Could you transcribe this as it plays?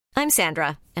I'm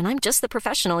Sandra, and I'm just the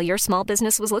professional your small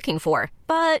business was looking for.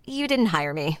 But you didn't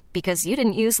hire me because you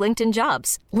didn't use LinkedIn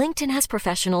Jobs. LinkedIn has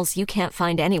professionals you can't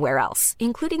find anywhere else,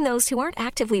 including those who aren't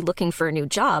actively looking for a new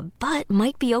job, but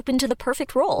might be open to the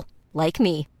perfect role, like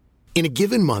me. In a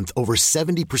given month, over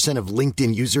 70% of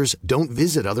LinkedIn users don't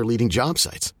visit other leading job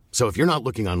sites. So if you're not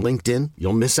looking on LinkedIn,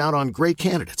 you'll miss out on great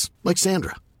candidates like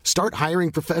Sandra. Start hiring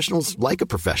professionals like a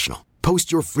professional.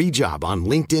 Post your free job on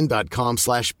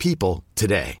linkedin.com/people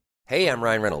today. Hey, I'm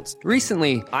Ryan Reynolds.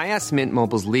 Recently, I asked Mint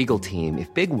Mobile's legal team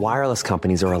if big wireless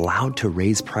companies are allowed to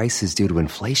raise prices due to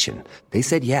inflation. They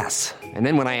said yes. And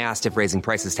then when I asked if raising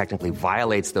prices technically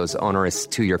violates those onerous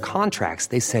two-year contracts,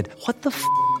 they said, "What the f***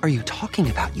 are you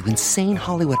talking about, you insane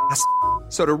Hollywood ass?"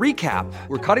 So to recap,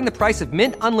 we're cutting the price of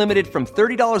Mint Unlimited from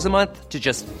 $30 a month to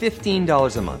just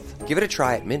 $15 a month. Give it a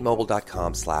try at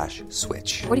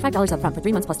mintmobile.com/switch. $45 up front for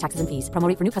 3 months plus taxes and fees. Promo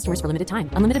rate for new customers for limited time.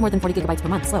 Unlimited more than 40 gigabytes per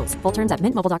month. Slows full terms at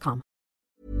mintmobile.com.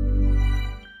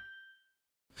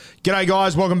 G'day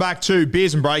guys, welcome back to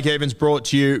Beers and Breakevens, brought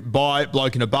to you by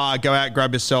Bloke in a Bar. Go out,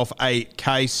 grab yourself a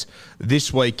case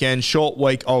this weekend. Short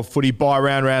week of footy by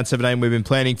round 17. We've been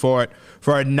planning for it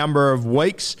for a number of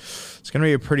weeks. It's going to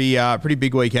be a pretty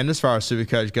big weekend as far as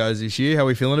Supercoach goes this year. How are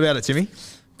we feeling about it, Timmy?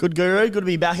 Good, Guru. Good to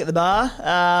be back at the bar.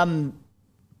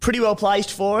 Pretty well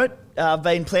placed for it. I've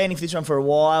been planning for this one for a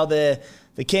while. The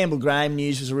Campbell Graham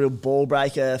news was a real ball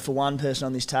breaker for one person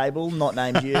on this table, not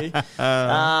named you.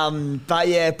 But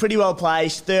yeah, pretty well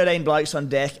placed. 13 blokes on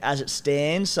deck as it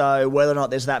stands. So whether or not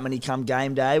there's that many come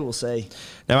game day, we'll see.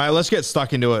 Now, mate, let's get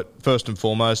stuck into it first and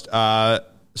foremost.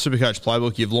 Supercoach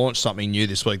Playbook, you've launched something new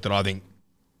this week that I think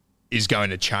is going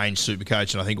to change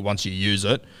Supercoach, and I think once you use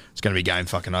it, it's going to be game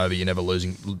fucking over. You're never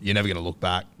going to look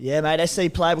back. Yeah, mate,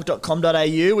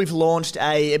 scplaybook.com.au. We've launched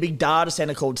a big data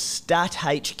centre called Stat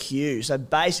HQ. So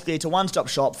basically, it's a one-stop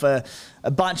shop for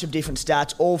a bunch of different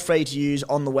stats, all free to use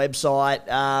on the website.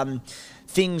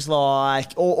 Things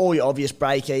like all your obvious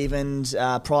break-evens,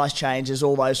 price changes,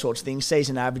 all those sorts of things,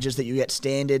 season averages that you get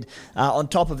standard. On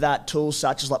top of that, tools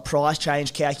such as like price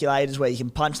change calculators where you can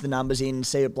punch the numbers in and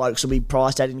see what blokes will be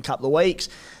priced at in a couple of weeks.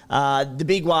 The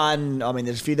big one, I mean,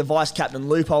 there's a few. The Vice Captain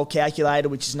Loophole Calculator,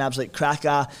 which is an absolute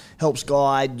cracker, helps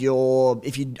guide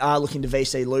if you are looking to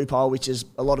VC loophole, which is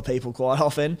a lot of people quite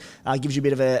often, gives you a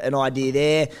bit of an idea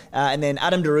there. And then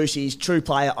Adam Darussi's True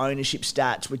Player Ownership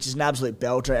Stats, which is an absolute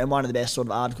belter and one of the best sort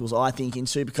of articles, I think, in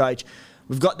Supercoach.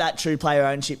 We've got that true player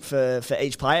ownership for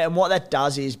each player, and what that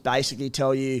does is basically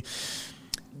tell you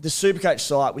the Supercoach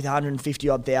site with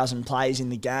 150-odd thousand players in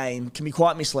the game can be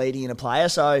quite misleading in a player.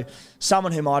 So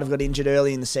someone who might have got injured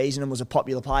early in the season and was a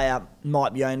popular player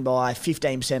might be owned by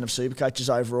 15% of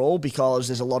Supercoaches overall, because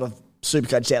there's a lot of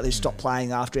Supercoaches out there who stop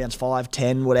playing after rounds 5,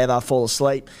 10, whatever, fall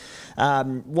asleep.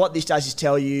 What this does is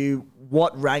tell you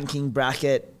what ranking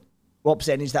bracket, what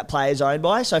percentage that player is owned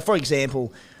by. So, for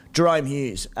example, Jerome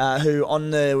Hughes, who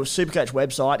on the Supercoach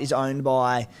website is owned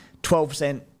by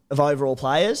 12% of overall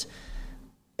players.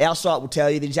 Our site will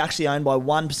tell you that he's actually owned by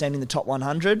 1% in the top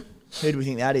 100. Who do we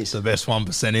think that is? The best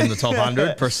 1% in the top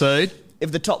 100. Proceed.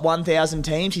 If the top 1,000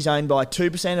 teams, he's owned by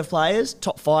 2% of players.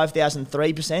 Top 5,000,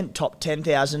 3%. Top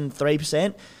 10,000,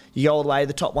 3%. You go all the way to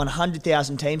the top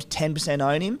 100,000 teams, 10%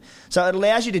 own him. So it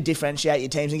allows you to differentiate your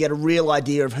teams and get a real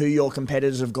idea of who your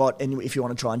competitors have got, and if you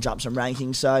want to try and jump some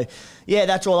rankings. So, yeah,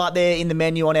 that's all up there in the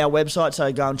menu on our website,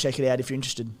 so go and check it out if you're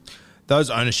interested.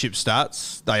 Those ownership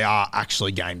stats, they are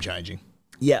actually game-changing.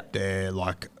 Yeah. They're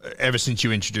like, ever since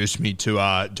you introduced me to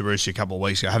Darussi a couple of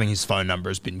weeks ago, having his phone number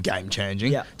has been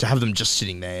game-changing. Yeah. To have them just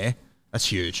sitting there, that's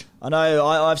huge. I know,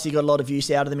 I obviously got a lot of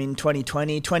use out of them in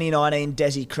 2020. 2019,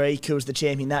 Desi Creek, who was the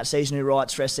champion that season, who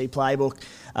writes for SC Playbook,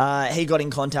 he got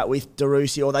in contact with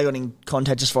Darussi, or they got in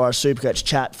contact just for a Supercoach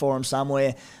chat forum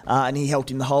somewhere, and he helped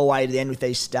him the whole way to the end with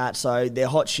these stats. So they're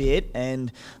hot shit,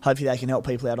 and hopefully they can help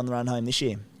people out on the run home this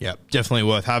year. Yeah, definitely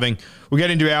worth having. We'll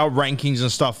get into our rankings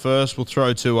and stuff first. We'll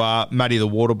throw to Matty the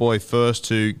Waterboy first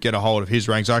to get a hold of his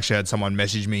ranks. I actually had someone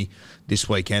message me this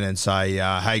weekend and say,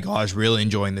 hey guys, really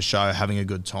enjoying the show, having a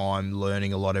good time,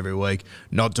 learning a lot every week,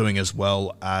 not doing as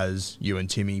well as you and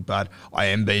Timmy, but I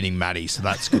am beating Matty, so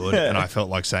that's good. And I felt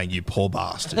like saying, you poor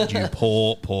bastard, you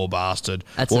poor bastard.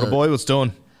 Waterboy, what's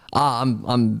doing?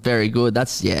 I'm very good.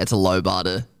 It's a low bar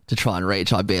to try and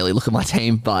reach. I barely look at my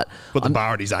team, but put the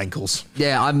bar at his ankles.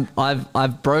 Yeah,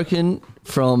 I've broken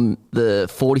from the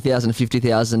 40,000 to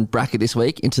 50,000 bracket this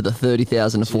week into the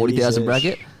 30,000 to 40,000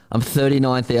 bracket. I'm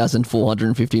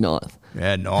 39,459th.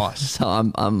 Yeah, nice. So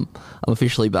I'm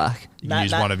officially back. You can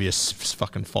use one of your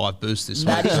fucking 5 boosts this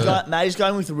week. Matty's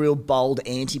going with a real bold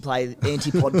anti-pod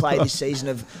play this season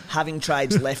of having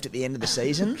trades left at the end of the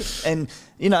season. And,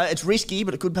 it's risky,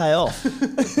 but it could pay off.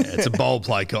 Yeah, it's a bold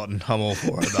play, Cotton. I'm all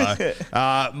for it,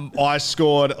 though. I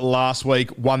scored last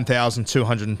week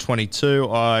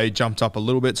 1,222. I jumped up a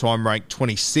little bit, so I'm ranked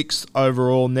 26th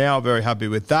overall now. Very happy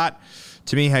with that.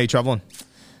 Timmy, how you travelling?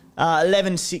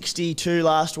 1162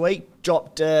 last week.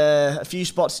 Dropped a few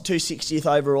spots to 260th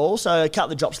overall, so a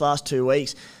couple of drops last 2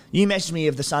 weeks. You messaged me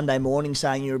of the Sunday morning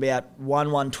saying you were about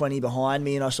 120 behind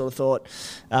me, and I sort of thought,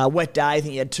 wet day, I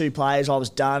think you had 2 players, I was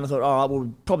done. I thought, all right,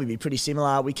 we'll probably be pretty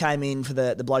similar. We came in for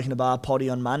the bloke in the bar potty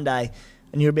on Monday,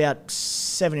 and you're about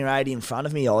 70 or 80 in front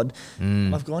of me, odd.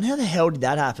 I've gone, how the hell did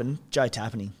that happen? Joe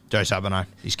Tappaney. Joe Tappaney,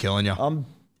 he's killing you. I'm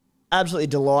absolutely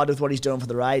delighted with what he's doing for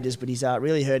the Raiders, but he's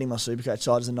really hurting my Supercoach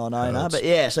side as a non-owner. But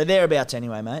yeah, so thereabouts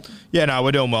anyway, mate. Yeah, no,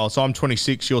 we're doing well. So I'm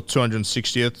 26, you're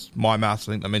 260th. My maths,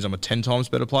 I think that means I'm a 10 times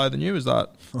better player than you. Is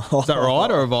that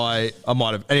right? Or have I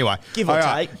might have... Anyway. Give or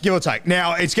take. Give or take.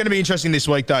 Now, it's going to be interesting this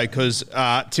week, though, because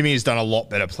Timmy has done a lot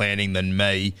better planning than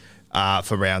me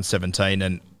for round 17,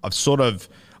 and I've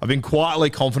been quietly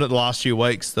confident the last few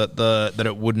weeks that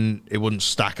it wouldn't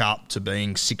stack up to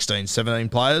being 16, 17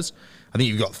 players. I think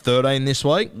you've got 13 this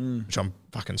week, which I'm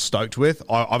fucking stoked with.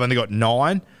 I've only got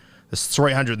 9. There's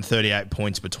 338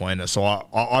 points between us. So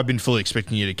I've been fully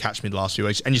expecting you to catch me the last few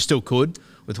weeks, and you still could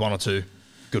with 1 or 2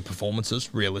 good performances,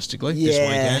 realistically,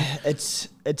 this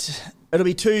weekend. It'll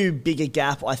be too big a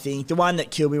gap, I think. The one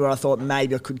that killed me where I thought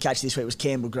maybe I could catch this week was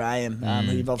Campbell Graham,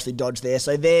 who you've obviously dodged there.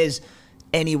 So there's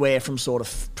anywhere from sort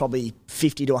of probably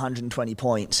 50 to 120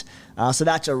 points. So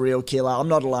that's a real killer. I'm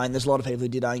not alone. There's a lot of people who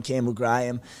did own Campbell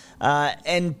Graham.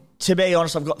 And to be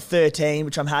honest, I've got 13,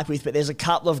 which I'm happy with, but there's a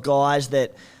couple of guys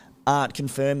that aren't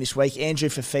confirmed this week. Andrew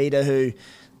Fafita, who,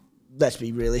 let's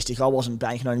be realistic, I wasn't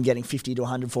banking on him getting 50 to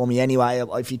 100 for me anyway.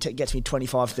 If he gets me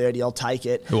 25, 30, I'll take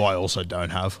it. Who I also don't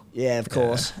have. Yeah, of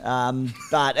course. Yeah.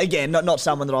 But again, not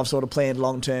someone that I've sort of planned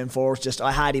long-term for. It's just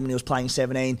I had him when he was playing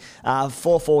 17.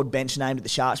 4 forward bench named at the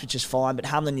Sharks, which is fine, but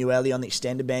Hamlin Newelly on the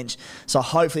extended bench. So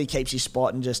hopefully he keeps his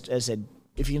spot, and just, as I said,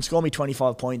 if you can score me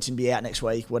 25 points and be out next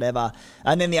week, whatever.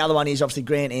 And then the other one is obviously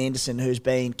Grant Anderson, who's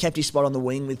kept his spot on the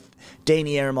wing with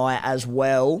Deanie Eremaya as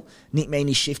well. Nick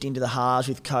Meaney's shifting to the halves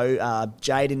with Jaden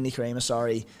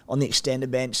Nikorima, on the extended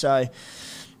bench. So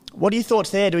what are your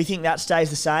thoughts there? Do we think that stays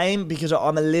the same? Because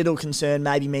I'm a little concerned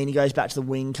maybe Meaney goes back to the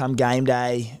wing come game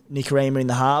day, Nikorima in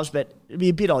the halves, but it'd be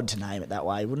a bit odd to name it that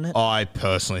way, wouldn't it? I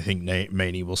personally think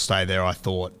Meaney will stay there. I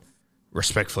thought,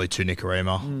 respectfully to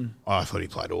Nikorima, I thought he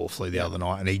played awfully the other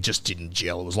night, and he just didn't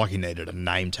gel. It was like he needed a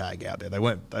name tag out there. They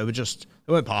weren't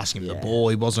passing him the ball.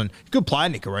 He could play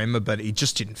Nikorima, but he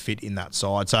just didn't fit in that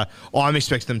side. So I'm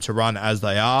expecting them to run as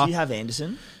they are. Do you have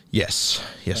Anderson? Yes,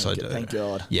 I do. Thank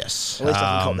God. Yes. At least I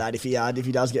can cop that if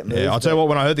he does get moved. Yeah, I'll tell you what,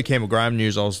 when I heard the Campbell Graham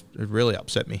news, it really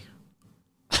upset me.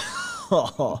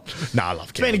 No, I love Campbell.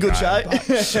 It's been a good show.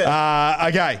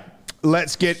 Okay.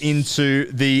 Let's get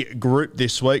into the group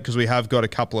this week because we have got a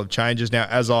couple of changes. Now,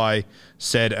 as I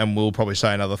said, and we'll probably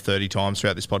say another 30 times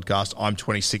throughout this podcast, I'm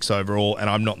 26 overall, and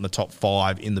I'm not in the top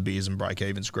 5 in the Beers and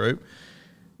Breakevens group,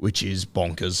 which is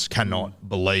bonkers. Cannot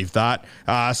believe that.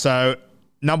 So,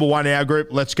 number 1 in our group,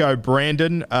 let's go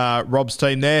Brandon, Rob's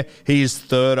team there. He is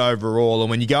 3rd overall, and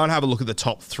when you go and have a look at the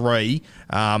top 3,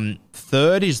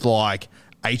 3rd is like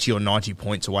 80 or 90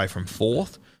 points away from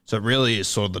 4th. So it really is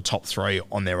sort of the top 3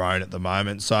 on their own at the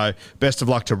moment. So best of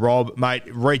luck to Rob. Mate,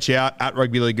 reach out at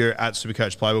Rugby League Guru, at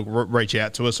Supercoach Playbook. Reach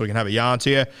out to us so we can have a yarn to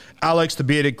you. Alex, the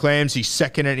Bearded Clams, he's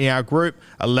 2nd in our group,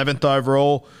 11th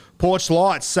overall. Porch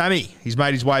Lights, Sammy, he's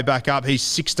made his way back up. He's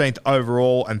 16th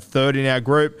overall and 3rd in our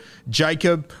group.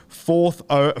 Jacob,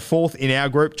 4th in our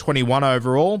group, 21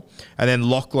 overall. And then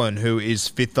Lachlan, who is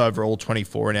 5th overall,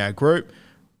 24 in our group.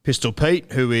 Pistol Pete,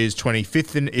 who is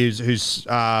 25th, who's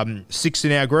 6th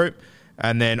in our group,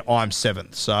 and then I'm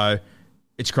 7th. So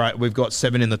it's great. We've got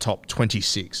 7 in the top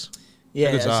 26.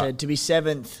 Yeah, so to be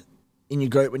 7th in your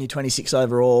group when you're 26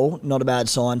 overall, not a bad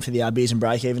sign for the Beers and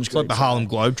Breakevens group. It's like the Harlem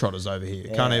Globetrotters over here.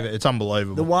 Yeah. It's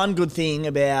unbelievable. The one good thing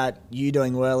about you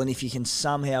doing well, and if you can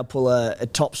somehow pull a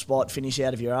top spot finish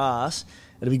out of your arse,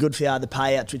 it'll be good for the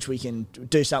payouts, which we can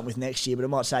do something with next year, but it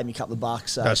might save me a couple of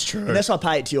bucks. So. That's true. Unless I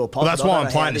pay it to your pocket. Well, that's why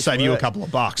I'm planning to save you a couple of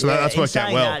bucks. So that's worked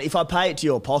out well. If I pay it to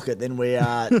your pocket, then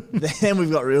then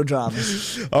we've got real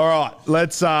dramas. All right,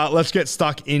 let's get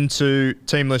stuck into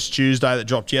Teamless Tuesday that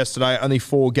dropped yesterday. Only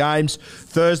 4 games.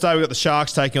 Thursday, we've got the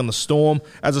Sharks taking on the Storm.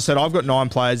 As I said, I've got 9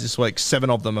 players this week.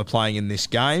 7 of them are playing in this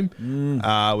game,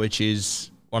 which is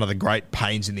one of the great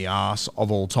pains in the arse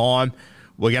of all time.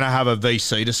 We're going to have a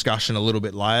VC discussion a little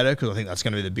bit later because I think that's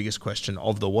going to be the biggest question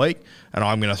of the week. And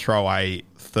I'm going to throw a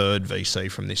third VC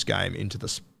from this game into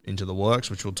the works,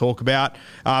 which we'll talk about.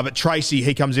 But Tracy,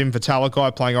 he comes in for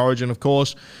Talakai, playing Origin, of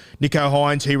course. Nico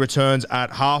Hines, he returns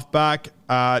at halfback.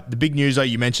 The big news, though,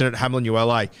 you mentioned it, Hamlin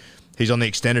Uele. He's on the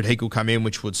extended. He could come in,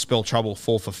 which would spell trouble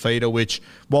for Fafita, which,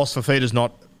 whilst Fafita's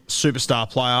not superstar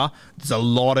player, there's a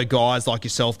lot of guys like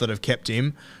yourself that have kept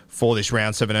him for this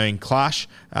round 17 clash.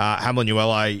 Hamlin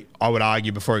Uele, I would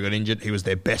argue before he got injured, he was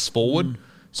their best forward.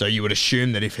 So you would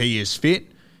assume that if he is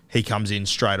fit, he comes in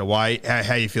straight away.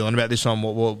 How are you feeling about this one?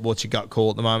 What's your gut call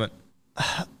at the moment?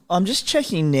 I'm just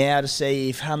checking now to see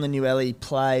if Hamlin Uele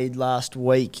played last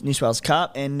week, New South Wales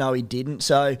Cup, and no, he didn't.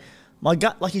 So my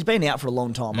gut, like he's been out for a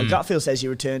long time. My gut feel says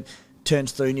he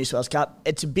turns through New South Wales Cup.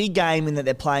 It's a big game in that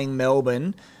they're playing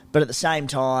Melbourne, but at the same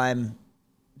time,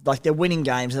 like they're winning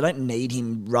games. They don't need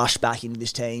him rush back into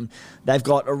this team. They've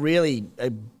got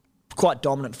a quite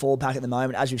dominant forward pack at the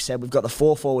moment. As we've said, we've got the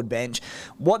 4 forward bench.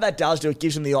 What that does do, it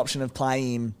gives them the option of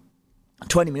playing him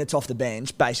 20 minutes off the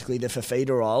bench, basically the Fafita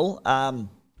role.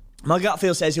 My gut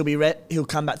feel says he'll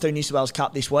come back through New South Wales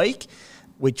Cup this week,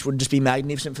 which would just be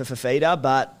magnificent for Fafita.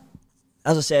 But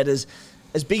as I said, as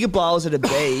big a blow as it'd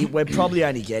be, we're probably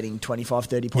only getting 25,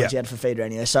 30 points out of Fafita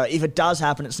anyway. So if it does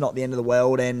happen, it's not the end of the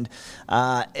world, and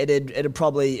it'd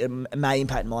probably it may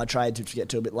impact my trades, which we'll get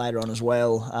to a bit later on as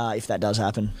well, if that does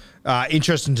happen.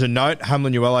 Interesting to note,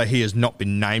 Hamlin Uele, he has not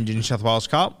been named in New South Wales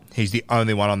Cup. He's the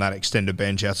only one on that extended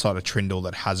bench outside of Trindle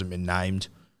that hasn't been named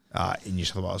in New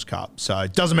South Wales Cup. So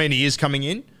it doesn't mean he is coming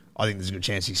in. I think there's a good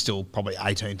chance he's still probably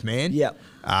 18th man. Yeah.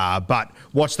 But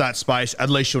watch that space. At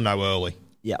least you'll know early.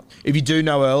 Yeah. If you do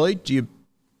know early, do you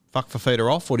fuck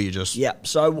Fafita off, or do you just... Yeah.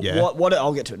 So what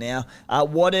I'll get to it now.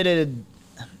 There's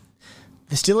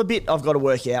still a bit I've got to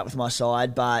work out with my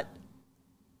side, but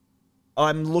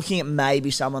I'm looking at maybe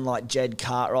someone like Jed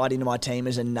Cartwright into my team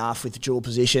is enough with the dual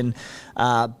position.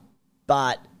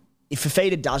 But if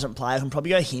Fafita doesn't play, I can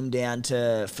probably go him down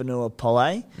to Fanua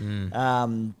Pole,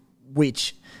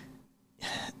 which...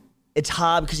 It's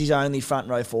hard because he's only front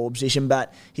row forward position,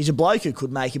 but he's a bloke who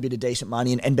could make a bit of decent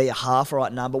money and be a half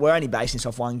right now. But we're only basing this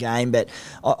off one game. But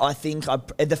I think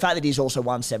the fact that he's also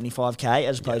 175k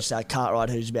as opposed to Cartwright,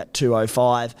 who's about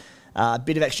 205. A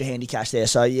bit of extra handy cash there.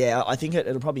 So, yeah, I think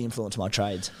it'll probably influence my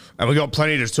trades. And we've got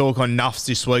plenty to talk on Nuffs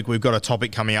this week. We've got a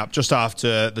topic coming up just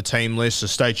after the team list, so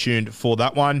stay tuned for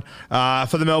that one.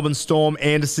 For the Melbourne Storm,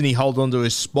 Anderson, he held on to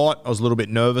his spot. I was a little bit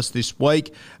nervous this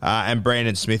week. And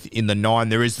Brandon Smith in the 9.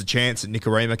 There is the chance that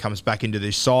Nikorima comes back into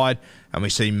this side and we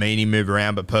see Meany move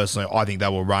around, but personally, I think they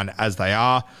will run as they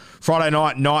are. Friday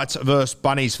night, Knights versus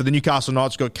Bunnies. For the Newcastle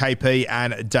Knights, got KP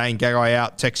and Dane Gagai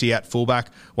out. Texie at fullback.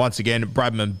 Once again,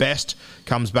 Bradman Best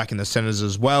comes back in the centres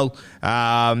as well.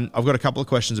 I've got a couple of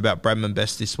questions about Bradman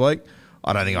Best this week.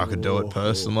 I don't think I could do it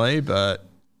personally, but...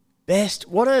 Best,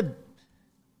 I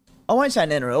won't say an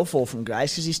NRL fall from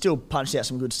grace because he still punched out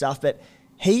some good stuff, but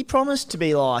he promised to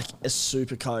be like a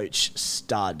super coach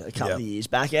stud a couple of years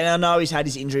back. And I know he's had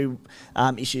his injury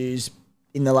issues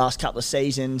in the last couple of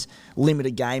seasons,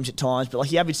 limited games at times, but like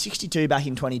he averaged 62 back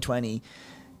in 2020.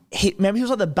 Remember, he was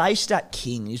like the base stat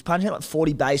king. He was punching out like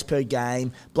 40 base per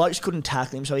game. Blokes couldn't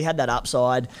tackle him, so he had that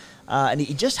upside. And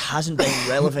he just hasn't been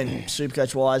relevant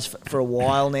Supercoach-wise for a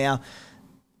while now.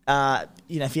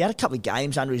 If he had a couple of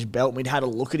games under his belt and we'd had a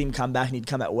look at him come back and he'd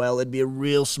come out well, it'd be a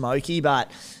real smoky,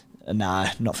 but no,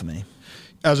 not for me.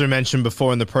 As we mentioned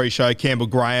before in the pre-show, Campbell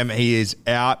Graham, he is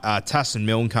out. Tass and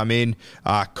Milne come in.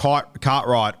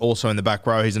 Cartwright also in the back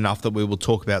row. He's enough that we will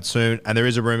talk about soon. And there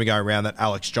is a rumour going around that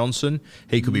Alex Johnson,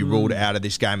 he could be ruled out of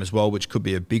this game as well, which could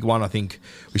be a big one. I think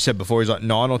we said before he's like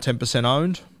 9 or 10%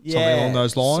 owned, something along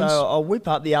those lines. So I'll whip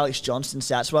up the Alex Johnson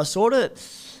stats. So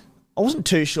I wasn't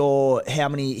too sure how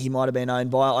many he might have been owned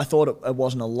by. I thought it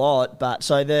wasn't a lot. But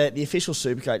so the official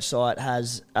Supercoach site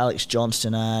has Alex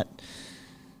Johnston at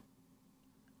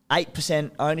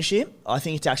 8% ownership. I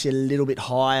think it's actually a little bit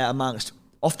higher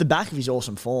off the back of his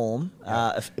awesome form,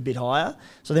 a bit higher.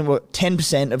 So then we're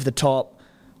 10% of the top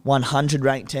 100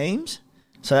 ranked teams.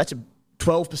 So that's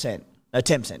 12%. No,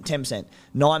 10%.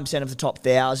 9% of the top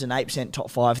 1,000, 8%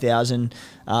 top 5,000,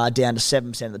 down to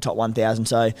 7% of the top 1,000.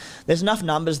 So there's enough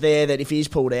numbers there that if he's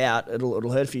pulled out,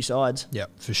 it'll hurt a few sides. Yeah,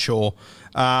 for sure.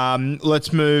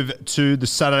 Let's move to the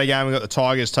Saturday game. We've got the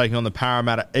Tigers taking on the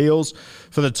Parramatta Eels.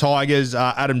 For the Tigers,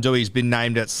 Adam Dewey's been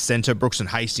named at centre. Brooks and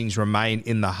Hastings remain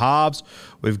in the halves.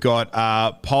 We've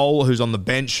got Pole, who's on the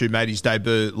bench, who made his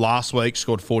debut last week,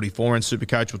 scored 44 in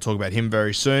Supercoach. We'll talk about him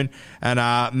very soon. And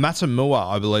Matamua,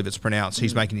 I believe it's pronounced,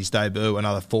 he's making his debut,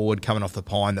 another forward coming off the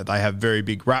pine that they have very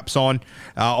big raps on.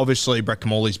 Obviously, Brett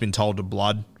Kamali's been told to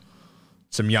blood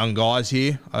some young guys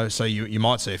here. So you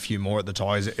might see a few more at the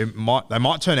Tigers. They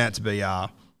might turn out to be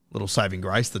little saving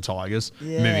grace, the Tigers,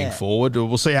 moving forward.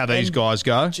 We'll see how these guys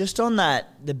go. Just on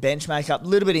that, the bench makeup, a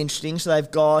little bit interesting. So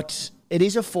they've got, it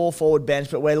is a 4-forward bench,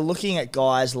 but we're looking at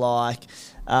guys like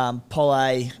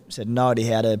Pole, said no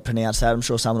idea how to pronounce that. I'm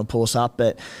sure someone will pull us up,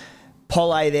 but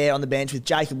Pole there on the bench with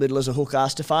Jacob Little as a hooker.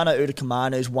 Stefano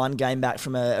Udakamanu, who's one game back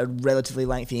from a relatively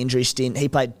lengthy injury stint. He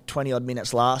played 20-odd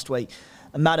minutes last week.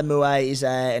 Matamua is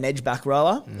an edge-back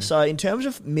rower. So in terms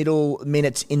of middle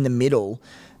minutes in the middle,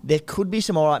 there could be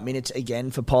some all right minutes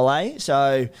again for Pole.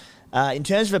 So in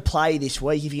terms of a play this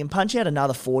week, if he can punch out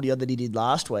another 40-odd that he did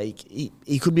last week,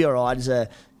 he could be all right as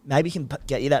maybe he can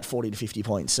get you that 40 to 50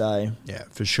 points. So yeah,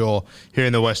 for sure. Here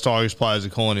in the West, Tigers players are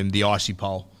calling him the Icy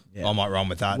Pole. Yeah. I might run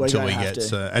with that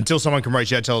until someone can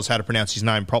reach out, tell us how to pronounce his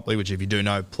name properly, which if you do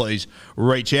know, please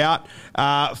reach out.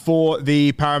 For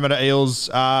the Parramatta Eels,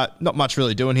 not much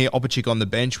really doing here. Opachik on the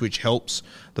bench, which helps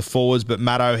the forwards, but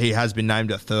Matto, he has been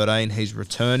named at 13. He's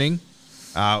returning.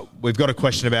 We've got a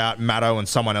question about Matto and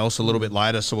someone else a little bit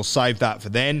later, so we'll save that for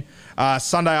then.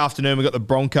 Sunday afternoon, we've got the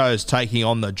Broncos taking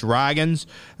on the Dragons.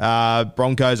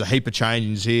 Broncos, a heap of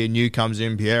changes here. New comes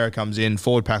in, Piera comes in.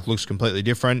 Forward pack looks completely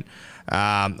different.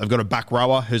 I've got a back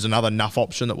rower who's another nuff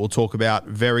option that we'll talk about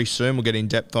very soon. We'll get in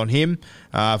depth on him.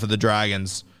 For the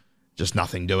Dragons, just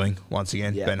nothing doing once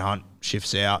again. Ben Hunt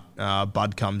shifts out.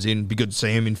 Bud comes in. Be good to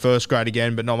see him in first grade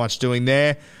again, but not much doing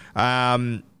there.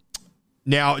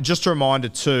 Now, just a reminder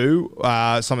too,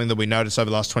 something that we noticed over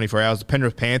the last 24 hours, the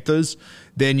Penrith Panthers,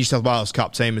 their New South Wales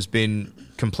Cup team has been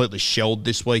completely shelled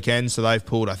this weekend. So they've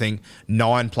pulled, I think,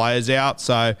 9 players out.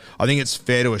 So I think it's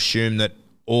fair to assume that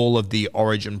all of the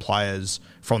Origin players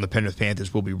from the Penrith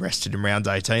Panthers will be rested in round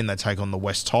 18. They take on the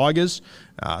West Tigers.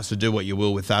 So do what you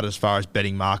will with that as far as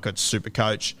betting markets,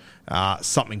 Supercoach.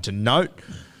 Something to note. Do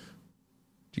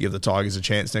you give the Tigers a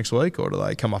chance next week, or do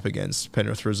they come up against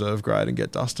Penrith reserve grade and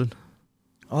get dusted?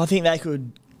 I think they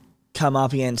could come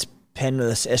up against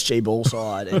Penrith's SG ball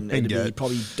side and it'd be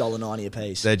probably $1.90 a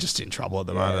piece. They're just in trouble at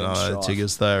the moment, aren't they?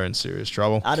 Tigers, they're in serious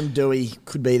trouble. Adam Dewey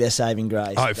could be their saving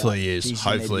grace. Hopefully he is.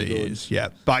 Hopefully he is. Yeah.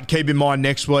 But keep in mind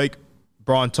next week,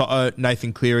 Brian Toto,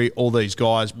 Nathan Cleary, all these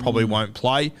guys probably won't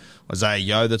play. Isaiah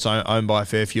Yeo, that's owned by a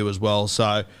fair few as well.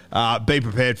 So be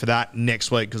prepared for that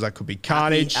next week because that could be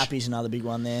carnage. Appy's another big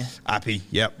one there. Appy,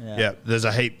 yep. There's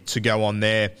a heap to go on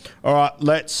there. All right,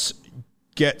 let's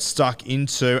get stuck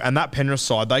into, and that Penrith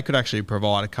side, they could actually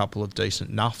provide a couple of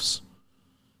decent nuffs,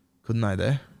 couldn't they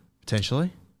there,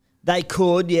 potentially? They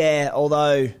could, yeah,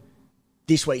 although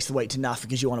this week's the week to nuff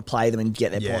because you want to play them and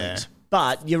get their points.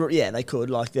 But, they could.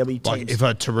 Like, there'll be teams. Like, if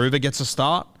a Taruva gets a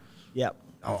start, yep.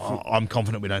 I'm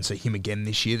confident we don't see him again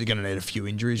this year. They're going to need a few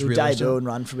injuries. He'll debut and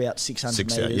run for about 600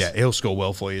 metres. Yeah, he'll score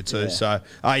well for you too. Yeah. So,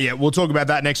 we'll talk about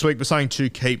that next week, but something to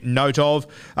keep note of.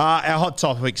 Our hot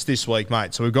topics this week,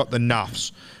 mate. So we've got the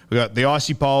nuffs. We've got the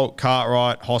Icy Pole,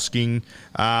 Cartwright, Hosking.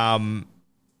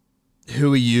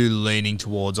 Who are you leaning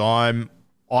towards? I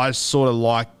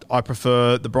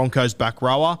prefer the Broncos back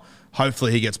rower.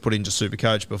 Hopefully he gets put into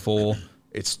Supercoach before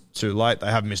it's too late. They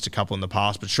have missed a couple in the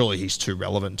past, but surely he's too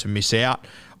relevant to miss out.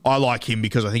 I like him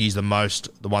because I think he's the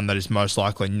one that is most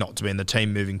likely not to be in the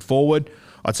team moving forward.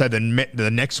 I'd say the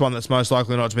next one that's most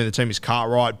likely not to be in the team is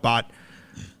Cartwright, but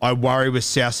I worry with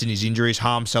South Sydney's injuries,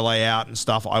 Harm Saleh out and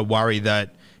stuff, I worry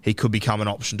that he could become an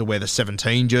option to wear the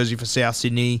 17 jersey for South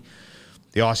Sydney.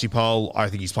 The Icy Pole, I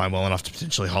think he's playing well enough to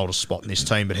potentially hold a spot in this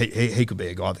team, but he could be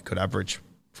a guy that could average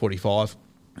 45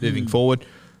 moving forward.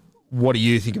 What do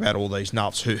you think about all these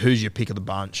nuts? Who's your pick of the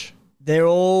bunch? They're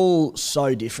all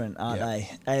so different, aren't they?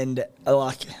 And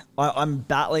I'm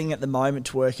battling at the moment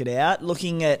to work it out.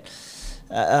 Looking at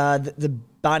the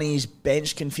Bunnies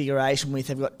bench configuration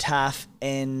they've got Taff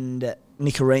and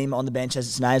Nikarima on the bench as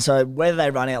it's named. So whether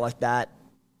they run out like that,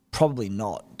 probably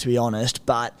not, to be honest.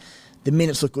 But the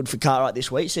minutes look good for Cartwright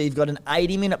this week. So you've got an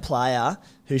 80-minute player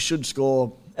who should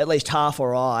score at least half all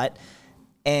right.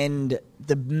 And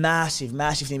the massive,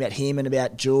 massive thing about him and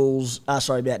about about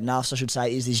Nuffs, I should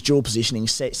say, is this dual positioning,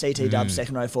 CT dub,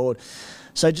 second row forward.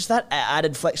 So just that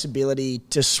added flexibility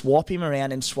to swap him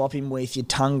around and swap him with your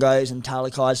Tungos and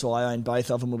Talakais, who I own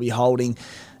both of them, will be holding.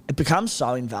 It becomes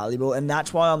so invaluable, and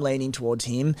that's why I'm leaning towards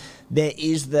him. There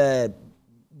is the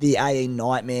the AE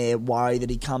nightmare worry that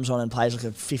he comes on and plays like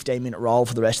a 15-minute role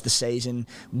for the rest of the season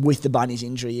with the Bunnies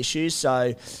injury issues.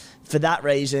 So for that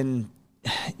reason,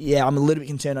 yeah, I'm a little bit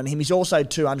concerned on him. He's also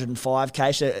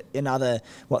 205k, so another,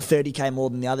 30k more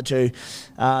than the other two.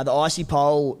 The Icy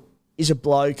Pole is a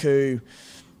bloke who,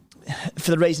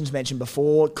 for the reasons mentioned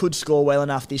before, could score well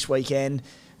enough this weekend,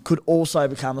 could also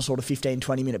become a sort of 15,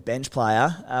 20-minute bench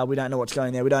player. We don't know what's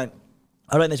going there. I don't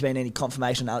think there's been any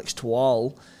confirmation on Alex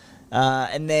Tuol.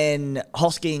 And then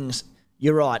Hoskins,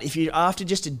 you're right. If you're after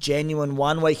just a genuine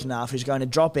 1 week enough who's going to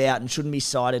drop out and shouldn't be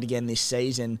cited again this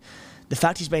season, the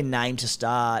fact he's been named to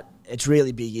start, it's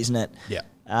really big, isn't it?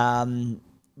 Yeah.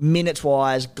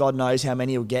 Minutes-wise, God knows how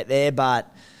many he'll get there,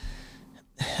 but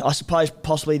I suppose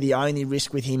possibly the only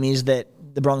risk with him is that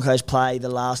the Broncos play the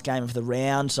last game of the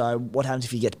round, so what happens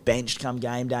if he gets benched come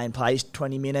game day and plays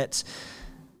 20 minutes?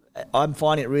 I'm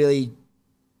finding it really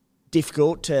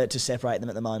difficult to separate them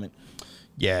at the moment.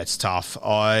 Yeah, it's tough.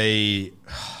 I'll be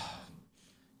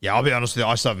honest with you,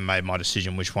 I still haven't made my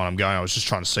decision which one I'm going. I was just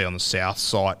trying to see on the South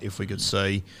site if we could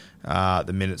see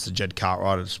the minutes that Jed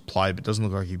Cartwright has played, but it doesn't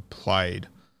look like he played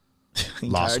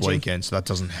last weekend, so that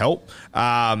doesn't help.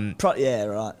 Yeah,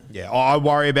 right. Yeah, I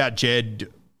worry about Jed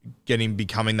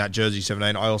becoming that jersey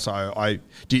 17.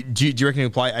 Do you reckon he'll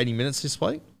play 80 minutes this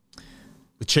week?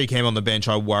 With Cheekham on the bench,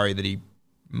 I worry that he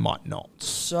might not.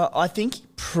 So I think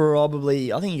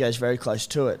he goes very close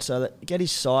to it. So get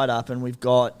his side up, and we've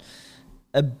got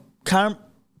a current.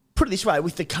 Put it this way,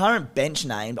 with the current bench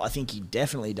named, I think he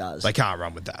definitely does. They can't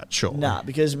run with that, sure. Nah,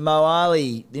 because Mo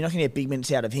Ali, you're not going to get big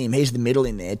minutes out of him. He's the middle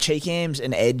in there. Cheekham's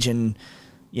an edge, and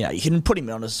you can put him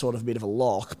on as sort of a bit of a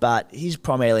lock, but he's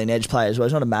primarily an edge player as well.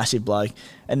 He's not a massive bloke.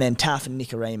 And then Taff and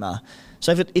Nikorima.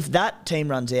 So if that team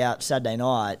runs out Saturday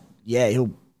night, yeah,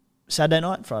 he'll Saturday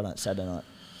night, Friday night.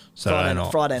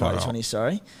 Friday night is when he's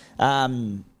sorry. I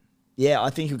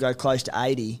think he'll go close to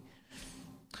 80.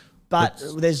 But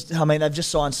they've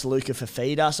just signed Saluka for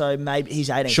feeder, so maybe he's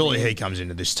 18. Surely he comes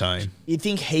into this team. You'd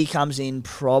think he comes in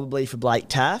probably for Blake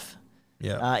Taff.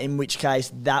 Yeah. In which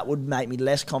case, that would make me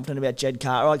less confident about Jed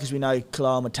Cartwright because we know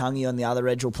Kaloa Matangi on the other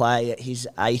edge will play at his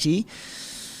 80.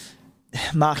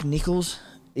 Mark Nichols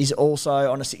is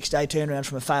also on a 6-day turnaround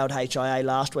from a failed HIA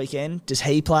last weekend. Does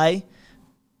he play?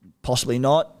 Possibly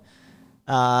not.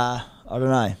 I don't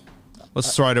know.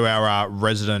 Let's throw to our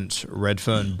resident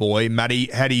Redfern boy. Matty,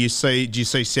 do you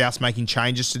see South making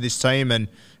changes to this team and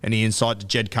any insight to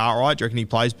Jed Cartwright? Do you reckon he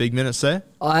plays big minutes there?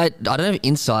 I don't have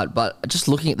insight, but just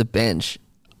looking at the bench,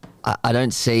 I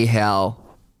don't see how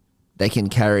they can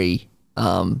carry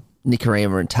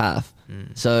Nikorima and Taff.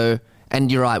 So,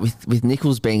 and you're right, with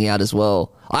Nichols being out as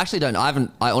well. I actually don't.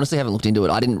 I honestly haven't looked into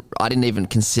it. I didn't even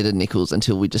consider Nichols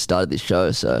until we just started this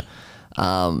show. So,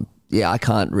 I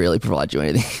can't really provide you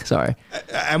anything. Sorry.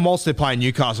 And whilst they're playing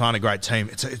Newcastle aren't a great team,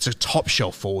 it's a top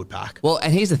shelf forward pack. Well,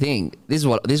 and here's the thing. This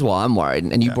is why I'm worried.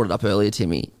 And you brought it up earlier,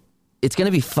 Timmy. It's going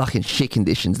to be fucking shit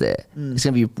conditions there. It's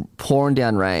going to be pouring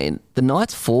down rain. The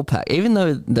Knights full pack, even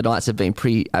though the Knights have been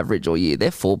pretty average all year, their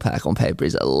full pack on paper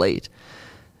is elite.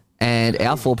 And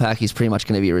our full pack is pretty much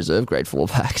going to be a reserve grade full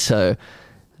pack. So,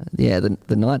 yeah,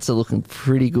 the Knights are looking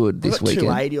pretty good this weekend.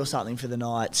 280 or something for the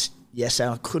Knights. Yes,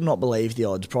 and I could not believe the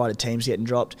odds prior to teams getting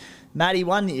dropped. Matty,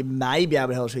 one that you may be able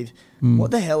to help us with,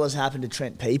 what the hell has happened to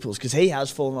Trent Peoples? Because he has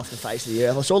fallen off the face of the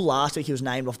earth. I saw last week he was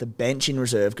named off the bench in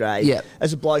reserve grade. Yep.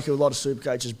 As a bloke who a lot of super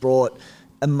coaches brought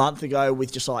a month ago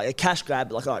with just like a cash grab,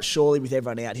 but like, all right, surely with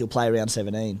everyone out, he'll play around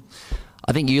 17.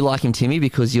 I think you like him, Timmy,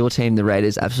 because your team, the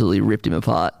Raiders, absolutely ripped him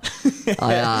apart.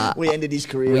 We ended his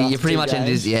career. You pretty much ended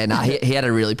his. Yeah, he had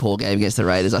a really poor game against the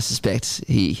Raiders. I suspect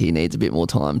he needs a bit more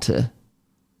time to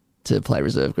play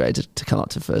reserve grade to come up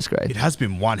to first grade. It has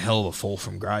been one hell of a fall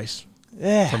from grace.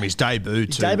 Yeah. From his debut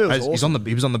His debut was awesome.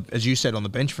 He was on the as you said on the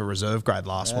bench for reserve grade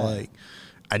last week,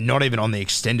 and not even on the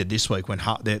extended this week when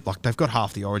they've got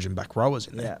half the Origin back rowers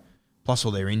in there. Yeah. Plus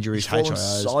all their injuries, He's fallen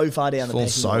so far down the pecking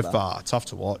so order. far. Tough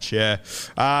to watch, yeah.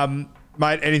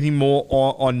 Mate, anything more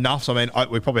on Nuffs? I mean,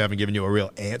 we probably haven't given you a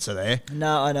real answer there.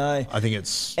 No, I know. I think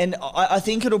it's... And I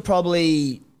think it'll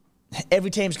probably... Every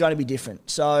team's going to be different.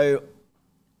 So,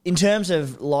 in terms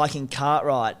of liking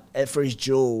Cartwright for his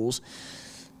duels,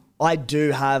 I do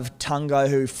have Tungo,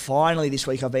 who finally this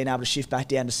week I've been able to shift back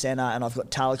down to centre, and I've got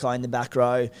Talakai in the back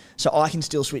row, so I can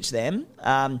still switch them.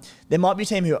 There might be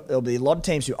there'll be a lot of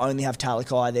teams who only have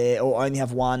Talakai there or only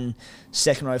have one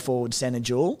second row forward centre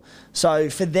duel. So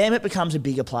for them it becomes a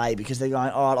bigger play because they're going,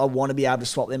 all right, I want to be able to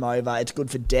swap them over. It's good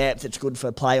for depth. It's good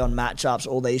for play on matchups,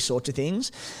 all these sorts of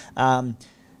things.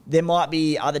 There might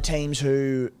be other teams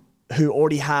who who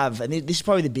already have, and this is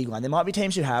probably the big one, there might be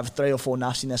teams who have 3 or 4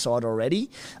 nuffs in their side already,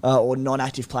 or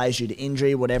non-active players due to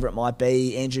injury, whatever it might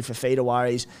be, injury for feeder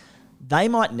worries. They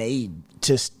might need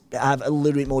to have a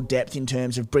little bit more depth in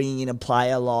terms of bringing in a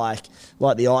player like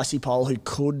the Icy Pole, who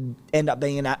could end up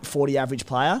being an 40 average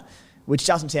player, which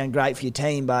doesn't sound great for your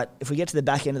team, but if we get to the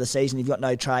back end of the season, you've got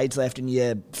no trades left and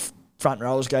your front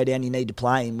rows go down, you need to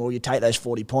play him, or you take those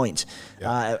 40 points,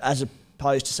 as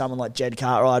opposed to someone like Jed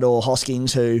Cartwright or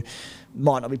Hoskins, who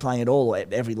might not be playing at all,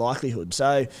 every likelihood.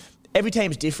 So every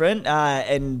team's different,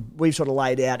 and we've sort of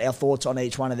laid out our thoughts on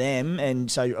each one of them, and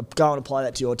so go and apply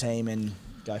that to your team and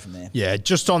go from there. Yeah,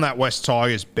 just on that West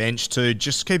Tigers bench too,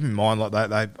 just keep in mind like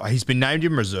that he's been named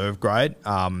in reserve grade.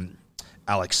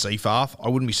 Alex Seyfarth, I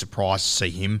wouldn't be surprised to see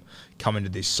him come into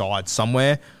this side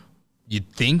somewhere. You'd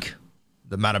think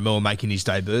that Matamua making his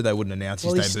debut, they wouldn't announce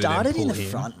his debut. He started in the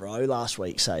front row last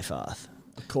week, Seyfarth.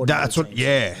 That's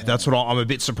what I'm a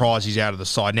bit surprised he's out of the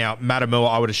side. Now, Matamua,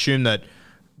 I would assume that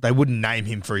they wouldn't name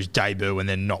him for his debut and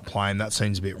then not play him. That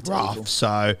seems a bit rough. Evil.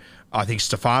 So I think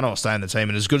Stefano will stay in the team,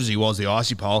 and as good as he was, the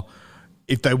Icy Pole,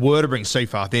 if they were to bring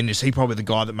Seyfarth in, is he probably the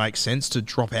guy that makes sense to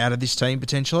drop out of this team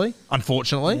potentially,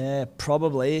 unfortunately? Yeah,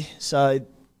 probably. So,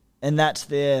 and it's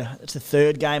the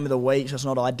third game of the week, so it's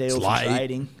not ideal for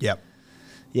trading. Yep.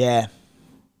 Yeah.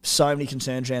 So many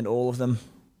concerns around all of them.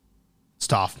 It's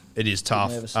tough. It is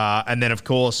tough. And then, of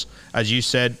course, as you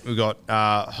said, we've got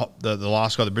the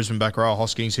last guy, the Brisbane back row,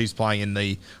 Hoskins. He's playing in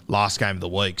the last game of the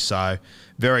week. So,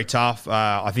 very tough.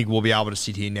 I think we'll be able to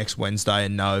sit here next Wednesday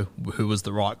and know who was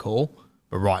the right call.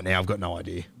 But right now, I've got no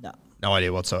idea. No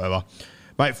idea whatsoever.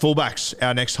 Mate, fullbacks,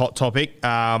 our next hot topic.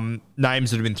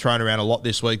 Names that have been thrown around a lot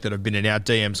this week that have been in our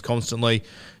DMs constantly.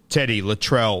 Teddy,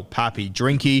 Latrell, Pappy,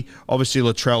 Drinky. Obviously,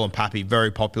 Latrell and Pappy,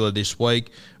 very popular this week.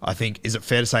 I think, is it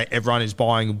fair to say everyone is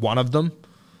buying one of them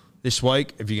this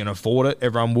week? If you can afford it,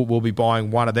 everyone will be buying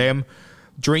one of them.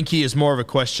 Drinky is more of a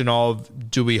question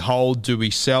of, do we hold, do we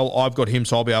sell? I've got him,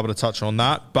 so I'll be able to touch on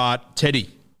that. But Teddy,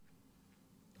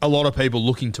 a lot of people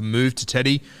looking to move to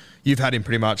Teddy. You've had him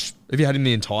pretty much. Have you had him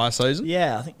the entire season?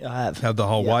 Yeah, I think I have. Had the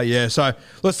whole way, yeah. So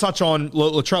let's touch on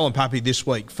Latrell and Pappy this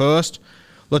week first.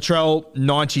 Latrell,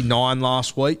 99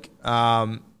 last week.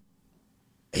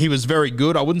 He was very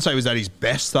good. I wouldn't say he was at his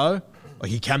best, though.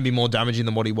 Like, he can be more damaging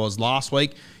than what he was last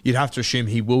week. You'd have to assume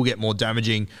he will get more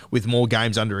damaging with more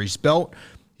games under his belt.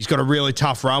 He's got a really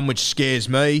tough run, which scares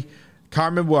me.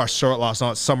 Can't remember where I saw it last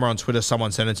night. Somewhere on Twitter,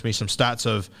 someone sent it to me, some stats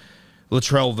of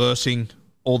Latrell versing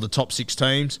all the top 6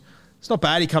 teams. It's not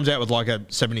bad. He comes out with like a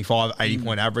 75,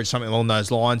 80-point average, something along those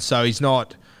lines. So he's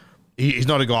not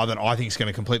a guy that I think is going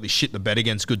to completely shit the bed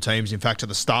against good teams. In fact, at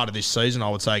the start of this season, I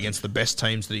would say against the best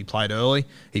teams that he played early,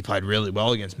 he played really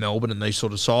well against Melbourne and these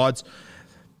sort of sides.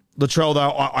 Latrell,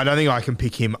 though, I don't think I can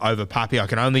pick him over Pappy. I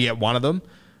can only get one of them.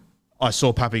 I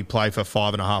saw Pappy play for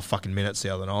 5.5 fucking minutes the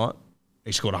other night.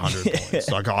 He scored 100 points.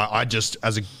 Like, I just,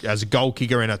 as a goal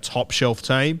kicker in a top shelf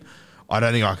team, I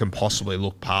don't think I can possibly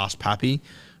look past Pappy.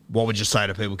 What would you say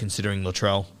to people considering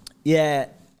Latrell? Yeah,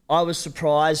 I was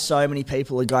surprised so many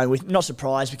people are going with... Not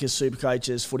surprised because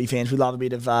Supercoaches, footy fans, we love a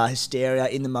bit of hysteria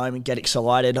in the moment, get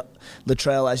excited.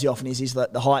 Latrell, as he often is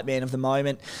the hype man of the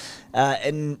moment.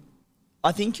 And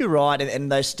I think you're right,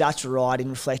 and those stats are right in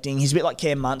reflecting. He's a bit like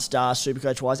Cam Munster,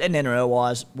 Supercoach-wise, and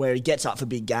NRL-wise, where he gets up for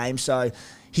big games. So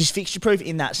he's fixture-proof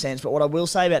in that sense. But what I will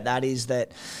say about that is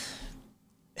that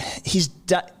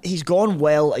he's gone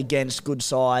well against good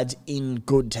sides in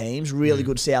good teams, really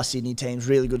good South Sydney teams,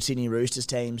 really good Sydney Roosters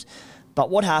teams.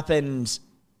 But what happens,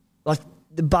 like,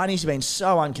 the Bunnies have been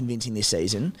so unconvincing this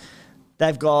season.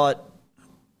 They've got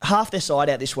half their side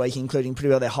out this week, including pretty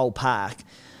well their whole pack.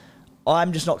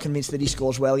 I'm just not convinced that he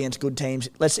scores well against good teams.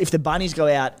 If the Bunnies go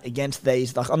out against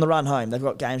these, like on the run home, they've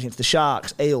got games against the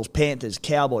Sharks, Eels, Panthers,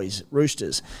 Cowboys,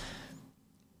 Roosters.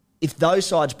 If those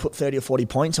sides put 30 or 40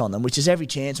 points on them, which is every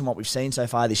chance in what we've seen so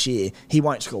far this year, he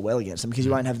won't score well against them because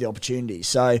he won't have the opportunities.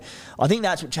 So I think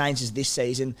that's what changes this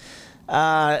season.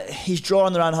 His draw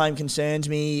on the run home concerns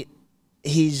me.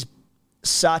 He's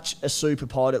such a super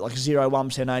pod at like a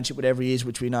 0.1% ownership, whatever he is,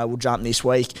 which we know will jump this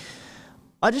week.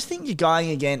 I just think you're going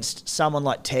against someone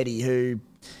like Teddy, who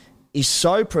is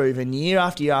so proven year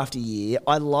after year after year.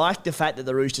 I like the fact that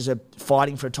the Roosters are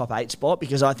fighting for a top 8 spot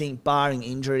because I think barring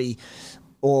injury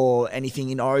or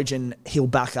anything in Origin, he'll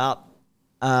back up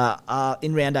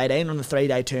in round 18 on the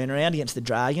 3-day turnaround against the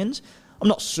Dragons. I'm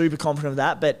not super confident of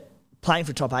that, but playing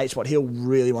for a top 8 spot, he'll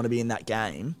really want to be in that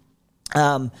game.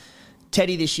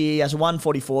 Teddy this year has a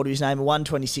 144 to his name, a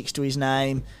 126 to his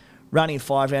name, running a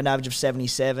 5-round average of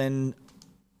 77,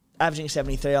 averaging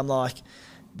 73. I'm like,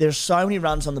 there's so many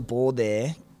runs on the board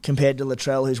there. compared to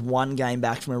Latrell, who's one game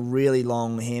back from a really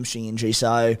long hamstring injury.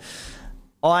 So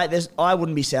I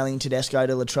wouldn't be selling Tedesco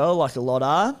to Latrell like a lot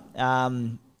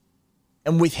are.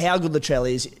 And with how good Latrell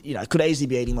is, could easily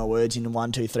be eating my words in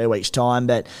 1, 2, 3 weeks' time.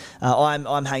 But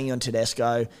I'm hanging on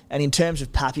Tedesco. And in terms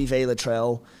of Pappy v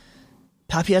Latrell,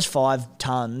 Pappy has 5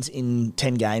 tons in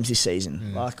 10 games this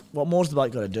season. Like, what more's the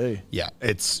bloke got to do? Yeah,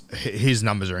 his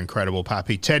numbers are incredible,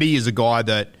 Pappy. Teddy is a guy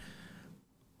that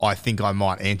I think I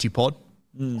might antipod.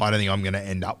 I don't think I'm going to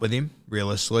end up with him,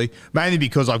 realistically. Mainly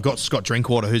because I've got Scott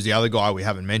Drinkwater, who's the other guy we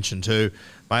haven't mentioned too.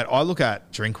 Mate, I look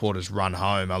at Drinkwater's run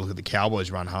home. I look at the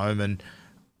Cowboys' run home, and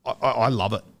I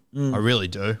love it. I really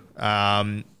do.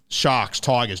 Sharks,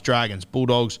 Tigers, Dragons,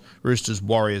 Bulldogs, Roosters,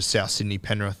 Warriors, South Sydney,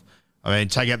 Penrith. I mean,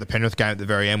 take out the Penrith game at the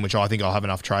very end, which I think I'll have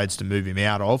enough trades to move him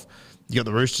out of. You got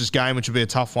the Roosters game, which will be a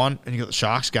tough one, and you got the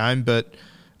Sharks game, but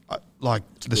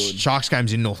Sharks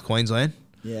game's in North Queensland.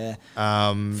 Yeah.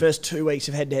 First 2 weeks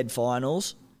of head-to-head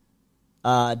finals.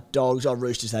 Dogs,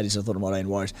 Roosters, that is. I thought it might have been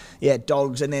Warriors. Yeah,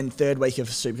 Dogs, and then third week of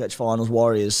Supercoach finals,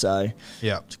 Warriors. So,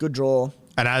 yeah, it's a good draw.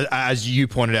 And as you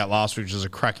pointed out last week, which was a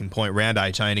cracking point, round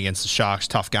 18 against the Sharks,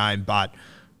 tough game, but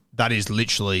that is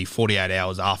literally 48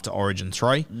 hours after Origin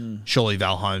 3. Surely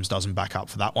Val Holmes doesn't back up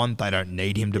for that one. They don't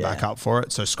need him to back up for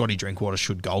it. So Scotty Drinkwater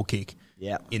should goal kick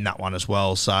in that one as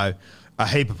well. So a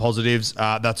heap of positives.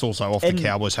 That's also off the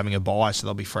Cowboys having a bye, so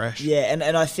they'll be fresh. Yeah, and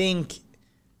I think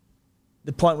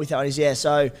the point with that is,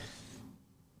 so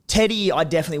Teddy I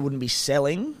definitely wouldn't be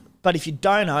selling, but if you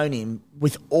don't own him,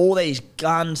 with all these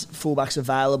guns, fullbacks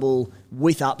available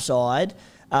with upside,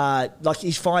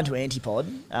 he's fine to antipod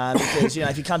because,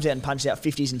 if he comes out and punches out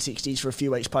 50s and 60s for a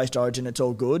few weeks post-Origin, it's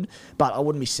all good, but I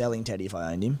wouldn't be selling Teddy if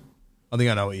I owned him. I think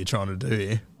I know what you're trying to do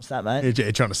here. What's that, mate?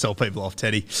 You're trying to sell people off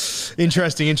Teddy.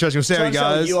 Interesting. We'll see how he goes.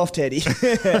 Sell you off Teddy.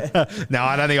 No,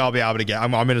 I don't think I'll be able to get.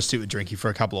 I'm going to stick with Drinky for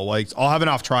a couple of weeks. I'll have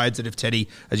enough trades that if Teddy,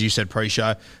 as you said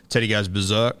pre-show, Teddy goes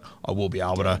berserk, I will be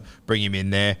able to bring him in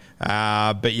there.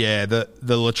 But yeah, the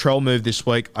Latrell move this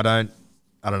week, I don't know.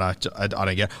 I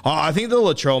don't get. I think the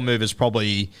Latrell move has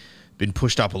probably been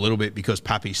pushed up a little bit because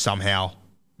Pappy somehow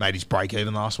made his break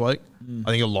even last week.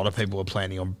 I think a lot of people were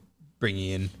planning on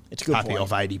bringing in Pappy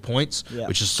off 80 points,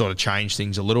 which has sort of changed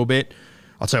things a little bit.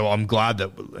 I'll tell you what, I'm glad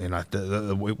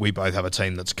that we both have a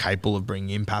team that's capable of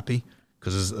bringing in Pappy,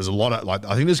 because there's a lot of I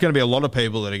think there's going to be a lot of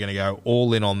people that are going to go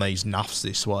all in on these nuffs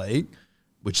this week,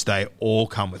 which they all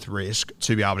come with risk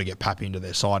to be able to get Pappy into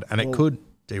their side, and it could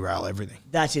derail everything.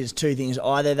 That is two things: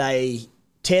 either they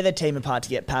tear their team apart to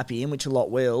get Pappy in, which a lot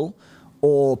will,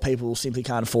 or people simply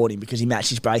can't afford him because he matched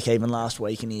his break even last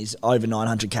week and he's over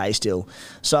 900k still.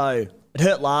 So it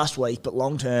hurt last week, but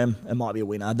long term it might be a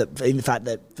winner. In the fact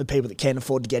that for people that can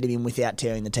afford to get him in without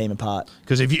tearing the team apart.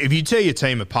 Because if you tear your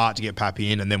team apart to get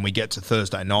Pappy in, and then we get to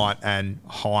Thursday night and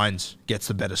Hines gets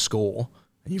the better score,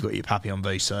 and you've got your Pappy on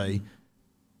VC,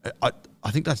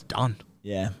 I think that's done.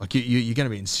 Yeah. You're going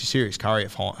to be in serious curry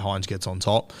if Hines gets on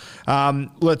top.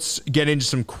 Let's get into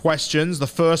some questions. The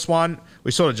first one,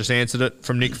 we sort of just answered it,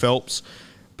 from Nick Phelps.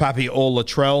 Pappy or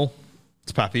Latrell?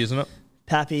 It's Pappy, isn't it?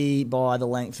 Pappy by the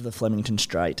length of the Flemington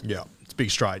Straight. Yeah, it's a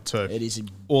big straight too. It is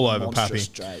all over Pappy.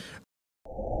 Straight.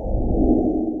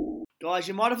 Guys,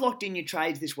 you might have locked in your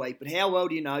trades this week, but how well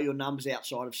do you know your numbers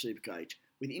outside of Supercoach?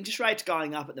 With interest rates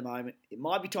going up at the moment, it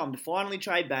might be time to finally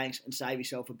trade banks and save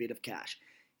yourself a bit of cash.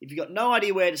 If you've got no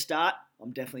idea where to start,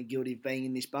 I'm definitely guilty of being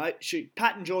in this boat. Shoot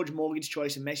Pat and George Mortgage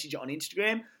Choice a message on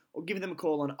Instagram, or give them a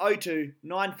call on 02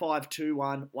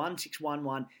 9521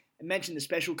 1611 and mention the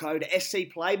special code SC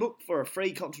Playbook for a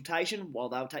free consultation while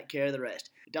they'll take care of the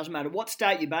rest. It doesn't matter what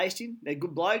state you're based in, they're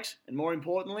good blokes, and more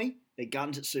importantly, they're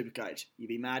guns at Supercoach. You'd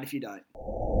be mad if you don't.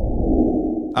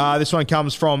 This one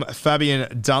comes from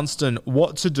Fabian Dunstan.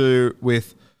 What to do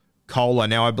with Kohler?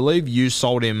 Now, I believe you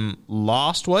sold him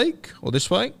last week or this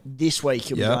week? This week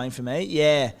he'll be going for me,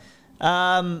 yeah.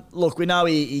 Look, we know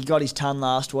he got his ton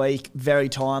last week. Very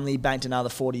timely. Banked another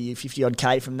 40, 50-odd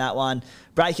K from that one.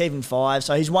 Break even 5.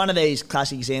 So he's one of these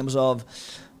classic examples of,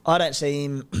 I don't see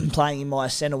him playing in my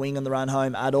centre wing on the run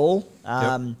home at all.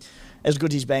 As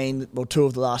good as he's been, 2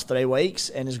 of the last 3 weeks,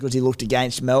 and as good as he looked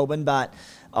against Melbourne, but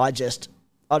I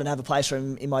don't have a place for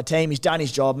him in my team. He's done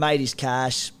his job, made his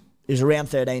cash. He was around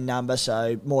 13 number,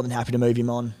 so more than happy to move him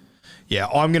on. Yeah,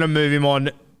 I'm going to move him on.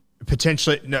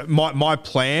 Potentially, no, my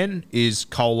plan is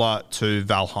Kohler to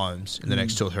Val Holmes in the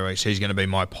next 2 or 3 weeks. He's going to be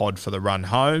my pod for the run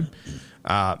home.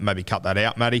 Maybe cut that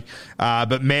out, Matty.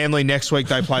 But Manly next week,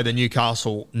 they play the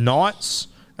Newcastle Knights.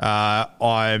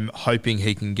 I'm hoping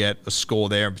he can get a score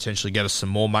there and potentially get us some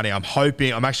more money. I'm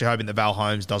actually hoping that Val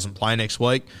Holmes doesn't play next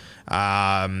week.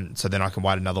 So then I can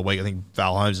wait another week. I think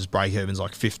Val Holmes' break even's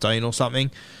like 15 or something.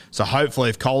 So hopefully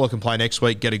if Kohler can play next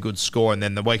week, get a good score, and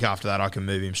then the week after that I can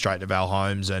move him straight to Val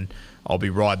Holmes, and I'll be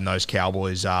riding those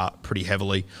Cowboys pretty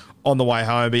heavily on the way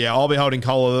home. But yeah, I'll be holding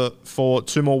Kohler for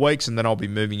 2 more weeks, and then I'll be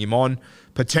moving him on.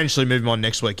 Potentially move him on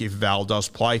next week if Val does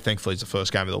play. Thankfully, it's the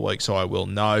first game of the week, so I will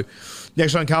know.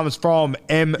 Next one comes from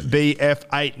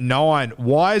MBF89.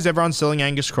 Why is everyone selling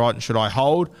Angus Crichton? Should I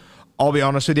hold? I'll be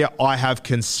honest with you, I have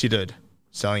considered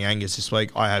selling Angus this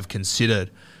week. I have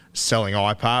considered selling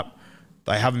IPAP.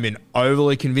 They haven't been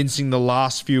overly convincing the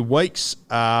last few weeks,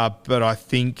 but I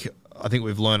think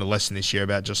we've learned a lesson this year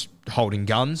about just holding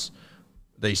guns.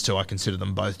 These two, I consider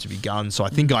them both to be guns, so I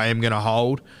think I am going to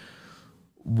hold.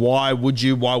 Why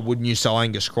wouldn't you sell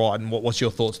Angus Crichton? What's your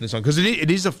thoughts on this one? Because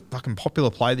it is a fucking popular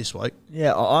play this week.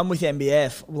 Yeah, I'm with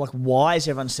MBF. Like, why is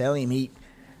everyone selling him?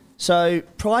 So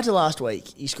prior to last week,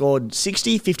 he scored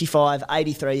 60, 55,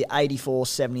 83, 84,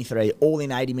 73, all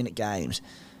in 80-minute games.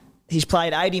 He's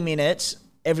played 80 minutes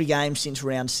every game since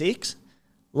round 6.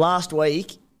 Last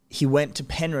week, he went to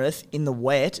Penrith in the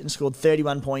wet and scored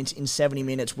 31 points in 70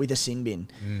 minutes with a sin bin.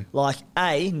 Like,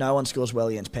 A, no one scores well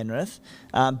against Penrith.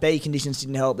 B, conditions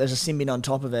didn't help. There's a sin bin on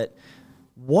top of it.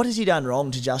 What has he done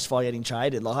wrong to justify getting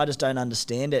traded? Like, I just don't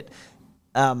understand it.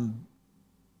 I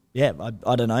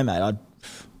don't know, mate.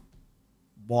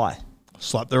 Why?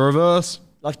 Slap the reverse.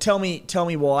 Like, tell me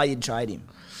why you'd trade him.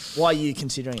 Why are you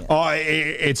considering it?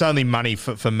 It's only money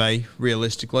for me,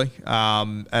 realistically.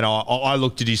 And I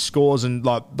looked at his scores, and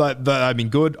like they've been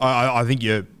good. I think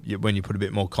you when you put a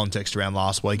bit more context around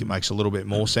last week, it makes a little bit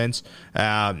more sense.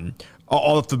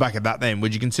 Off the back of that, then,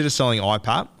 would you consider selling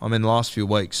IPAP? I mean, the last few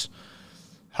weeks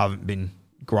haven't been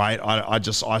great.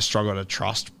 I struggle to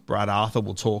trust Brad Arthur.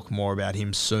 We'll talk more about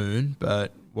him soon,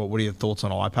 but what are your thoughts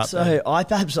on IPAP? So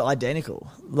IPAP's identical.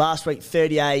 Last week,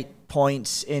 38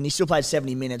 points, and he still played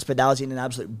 70 minutes, but that was in an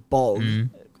absolute bog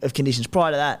of conditions.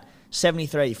 Prior to that,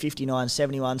 73, 59,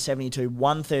 71, 72,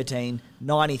 113,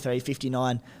 93,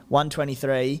 59,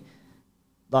 123.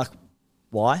 Like,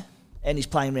 why? And he's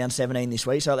playing round 17 this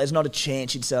week, so there's not a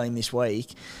chance you'd sell him this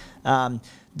week.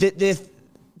 The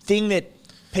thing that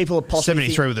people are possibly...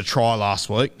 73 with a try last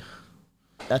week.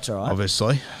 That's all right.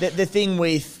 Obviously. The thing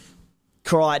with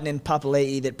Crichton and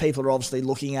Papali'i that people are obviously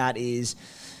looking at is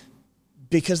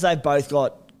because they've both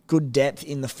got good depth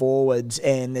in the forwards,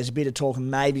 and there's a bit of talk of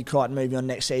maybe Crichton moving on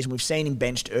next season. We've seen him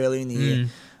benched earlier in the year.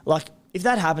 Like, if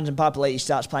that happens and Papali'i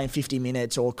starts playing 50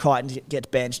 minutes or Crichton gets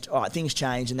benched, all right, things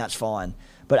change and that's fine.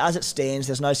 But as it stands,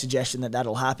 there's no suggestion that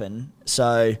that'll happen.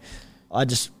 So I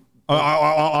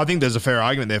think there's a fair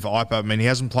argument there for IPA. I mean, he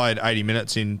hasn't played 80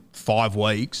 minutes in 5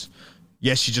 weeks.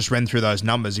 Yes, you just ran through those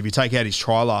numbers. If you take out his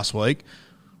try last week,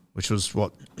 which was,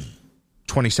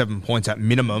 27 points at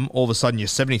minimum, all of a sudden your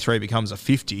 73 becomes a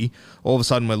 50. All of a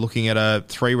sudden we're looking at a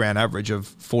 3-round average of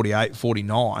 48,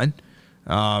 49.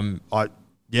 I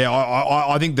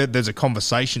think that there's a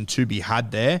conversation to be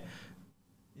had there.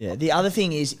 Yeah, the other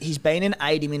thing is he's been an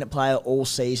 80-minute player all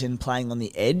season playing on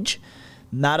the edge.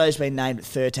 Matto's been named at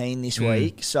 13 this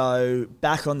week, so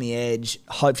back on the edge.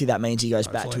 Hopefully that means he goes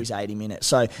back to his 80 minutes.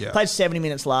 So played 70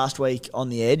 minutes last week on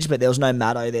the edge, but there was no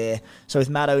Matto there. So with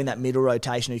Matto in that middle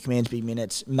rotation who commands big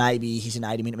minutes, maybe he's an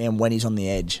 80-minute man when he's on the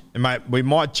edge. And mate, we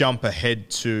might jump ahead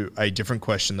to a different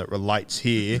question that relates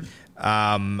here.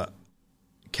 I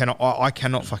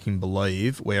cannot fucking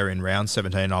believe we're in round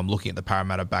 17. I'm looking at the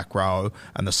Parramatta back row,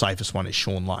 and the safest one is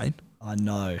Sean Lane. I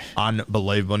know.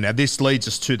 Unbelievable. Now, this leads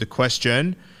us to the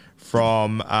question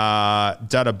from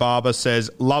Dada Barber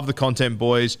says, love the content,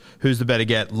 boys. Who's the better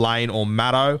get, Lane or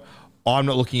Matto? I'm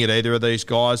not looking at either of these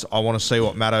guys. I want to see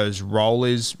what Matto's role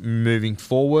is moving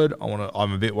forward.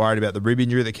 I'm a bit worried about the rib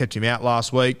injury that kept him out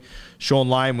last week. Sean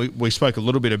Lane, we spoke a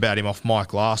little bit about him off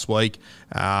mic last week.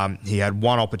 He had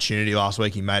one opportunity last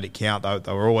week. He made it count.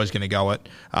 They were always going to go it.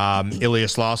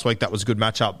 Ilias last week, that was a good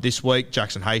matchup. This week,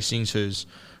 Jackson Hastings, who's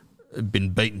been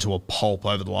beaten to a pulp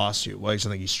over the last few weeks. I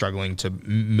think he's struggling to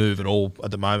move at all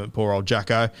at the moment, poor old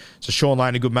Jacko. So Sean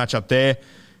Lane, a good matchup there.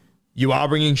 You are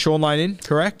bringing Sean Lane in,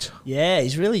 correct? Yeah,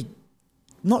 he's really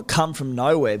not come from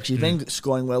nowhere because he's been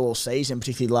scoring well all season,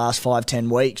 particularly the last 5-10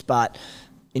 weeks. But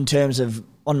in terms of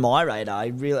on my radar,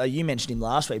 you mentioned him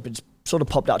last week, but it's sort of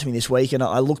popped up to me this week, and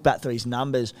I looked back through his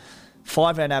numbers.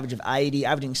 5-round average of 80,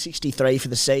 averaging 63 for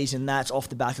the season. That's off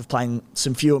the back of playing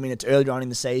some fewer minutes earlier on in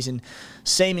the season.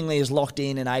 Seemingly has locked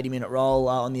in an 80-minute role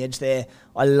on the edge there.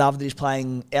 I love that he's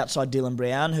playing outside Dylan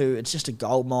Brown, who it's just a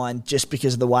gold mine just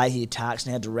because of the way he attacks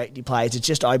and how direct he plays. It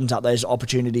just opens up those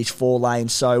opportunities for Lane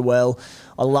so well.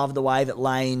 I love the way that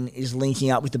Lane is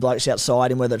linking up with the blokes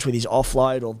outside him, whether it's with his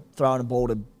offload or throwing a ball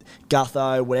to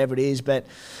Gutho, whatever it is. But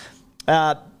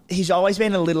he's always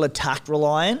been a little attack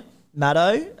reliant.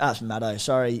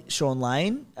 Sean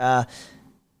Lane.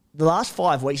 The last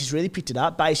 5 weeks, he's really picked it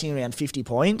up, basing around 50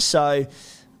 points. So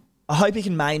I hope he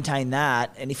can maintain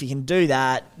that. And if he can do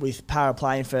that with Para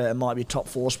playing for, it might be a top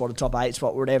 4 spot, a top 8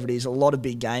 spot, whatever it is, a lot of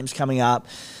big games coming up.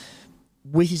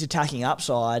 With his attacking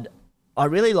upside, I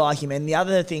really like him. And the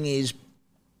other thing is,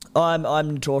 I'm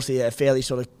notoriously a fairly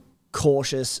sort of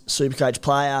cautious Supercoach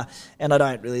player, and I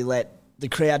don't really let the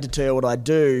crowd deter what I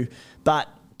do. But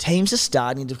teams are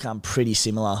starting to become pretty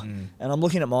similar. And I'm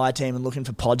looking at my team and looking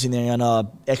for pods in there and going,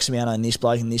 X amount on this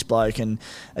bloke, and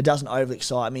it doesn't overly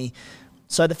excite me.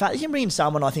 So the fact that you can bring in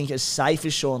someone, I think, as safe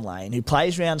as Sean Lane, who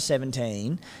plays round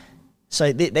 17,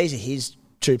 so these are his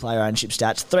two-player ownership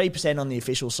stats, 3% on the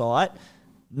official site,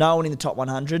 no one in the top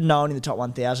 100, no one in the top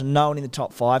 1,000, no one in the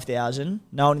top 5,000,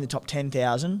 no one in the top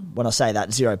 10,000. When I say that,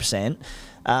 0%.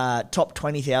 Top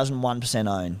 20,000, 1%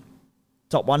 own.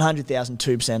 Top 100,000,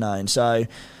 2% own. So,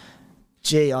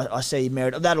 gee, I see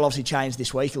merit. That'll obviously change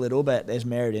this week a little, but there's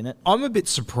merit in it. I'm a bit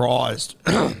surprised,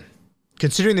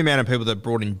 considering the amount of people that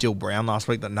brought in Dill Brown last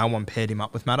week, that no one paired him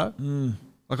up with Maddo.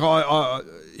 Like I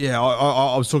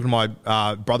was talking to my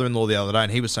brother-in-law the other day,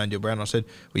 and he was saying Dill Brown. And I said,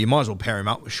 well, you might as well pair him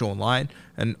up with Sean Lane.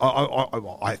 And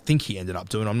I think he ended up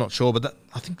doing. I'm not sure, but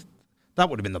I think that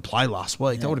would have been the play last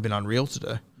week. Yeah. That would have been unreal to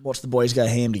do. Watch the boys go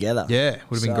ham together. Yeah,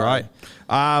 would have been great.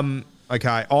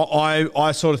 Okay,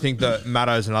 I sort of think that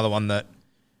Maddo's another one that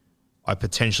I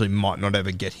potentially might not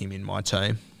ever get him in my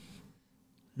team.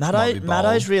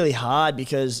 Maddo's really hard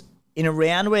because in a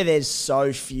round where there's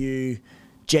so few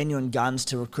genuine guns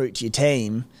to recruit to your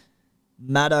team,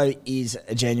 Maddo is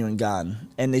a genuine gun.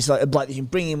 And there's like a bloke that you can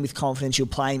bring in with confidence. You'll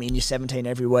play him in your 17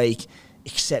 every week,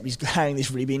 except he's carrying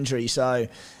this rib injury. So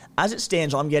as it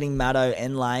stands, I'm getting Maddo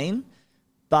and Lane.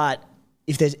 But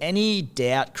if there's any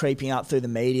doubt creeping up through the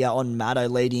media on Maddo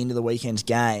leading into the weekend's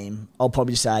game, I'll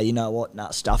probably say, you know what, nah,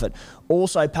 stuff it.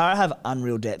 Also, Para have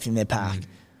unreal depth in their pack.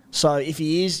 So if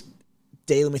he is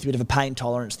dealing with a bit of a pain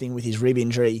tolerance thing with his rib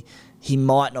injury, he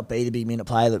might not be the big minute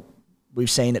player that we've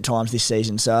seen at times this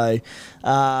season. So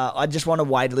I just want to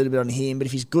wait a little bit on him. But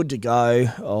if he's good to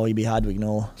go, he'd be hard to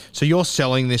ignore. So you're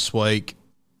selling this week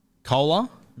Kohler?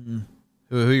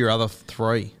 Who are your other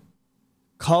three?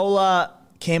 Kohler,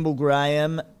 Campbell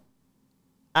Graham,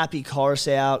 Appy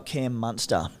Coruscant, Cam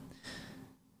Munster.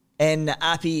 And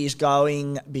Appy is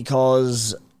going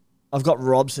because I've got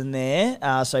Robson there.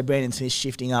 So Brandon Smith's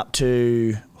shifting up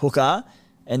to hooker.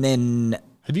 And then...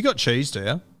 Have you got Cheese, do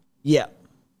you? Yeah.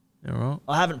 All right.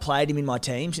 I haven't played him in my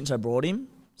team since I brought him.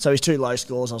 So he's 2 low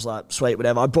scores. I was like, sweet,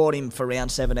 whatever. I brought him for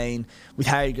round 17 with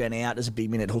Harry Grant out as a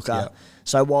big minute hooker. Yep.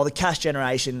 So while the cash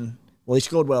generation... Well, he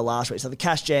scored well last week, so the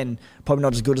cash gen probably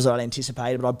not as good as I'd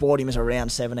anticipated, but I bought him as a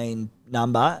round 17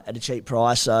 number at a cheap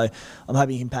price, so I'm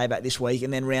hoping he can pay back this week.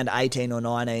 And then round 18 or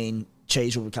 19,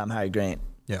 Cheese will become Harry Grant.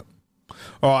 Yep.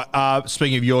 All right,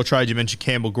 speaking of your trade, you mentioned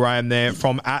Campbell Graham there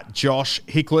from @Josh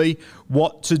Hickley.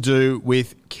 What to do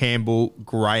with Campbell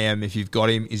Graham if you've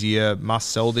got him? Is he a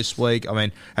must-sell this week? I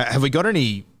mean, have we got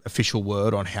any official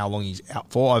word on how long he's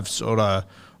out for?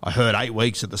 I heard 8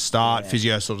 weeks at the start. Yeah.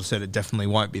 Physio sort of said it definitely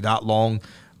won't be that long.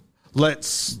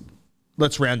 Let's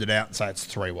round it out and say it's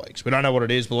 3 weeks. We don't know what it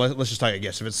is, but let's just take a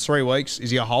guess. If it's 3 weeks, is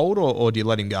he a hold or do you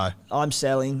let him go? I'm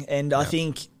selling, and I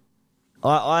think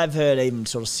I've heard even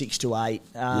sort of 6 to 8.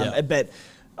 But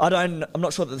I'm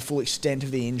not sure that the full extent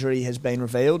of the injury has been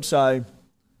revealed. So,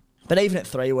 but even at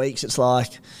 3 weeks, it's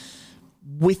like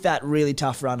with that really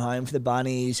tough run home for the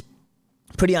Bunnies.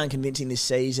 Pretty unconvincing this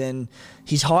season.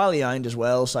 He's highly owned as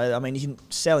well, so I mean you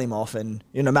can sell him off and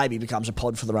maybe he becomes a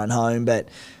pod for the run home. But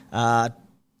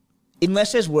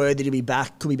unless there's word that he'll be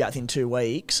back, could be back in 2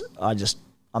 weeks,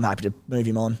 I'm happy to move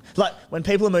him on. Like when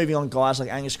people are moving on guys like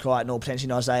Angus Crichton or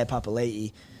potentially Isaiah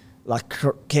Papali'i, like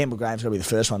Campbell Graham's got to be the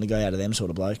first one to go out of them sort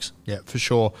of blokes. Yeah, for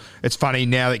sure. It's funny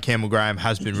now that Campbell Graham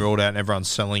has been ruled out and everyone's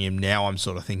selling him now. I'm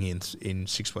sort of thinking in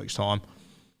 6 weeks' time.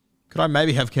 Could I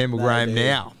maybe have Campbell Graham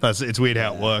now? It's weird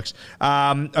how it works.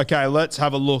 Okay, let's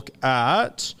have a look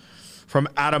at from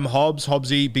Adam Hobbs.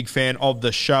 Hobbsy, big fan of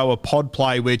the show, a pod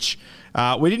play, which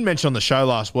we didn't mention on the show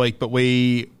last week, but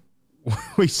we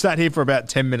sat here for about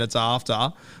 10 minutes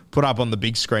after, put up on the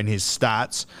big screen his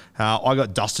stats. I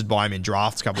got dusted by him in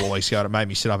drafts a couple of weeks ago. It made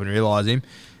me sit up and realise him.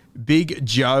 Big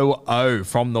Joe O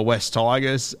from the West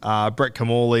Tigers. Brett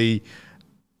Kamali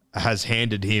has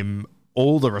handed him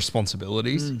all the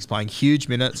responsibilities. He's playing huge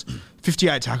minutes.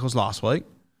 58 tackles last week.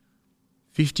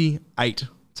 58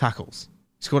 tackles.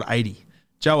 He scored 80.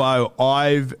 Joe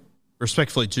O,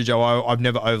 respectfully to Joe O, I've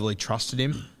never overly trusted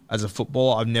him as a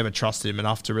footballer. I've never trusted him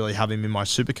enough to really have him in my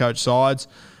Supercoach sides.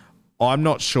 I'm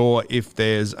not sure if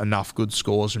there's enough good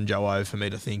scores from Joe for me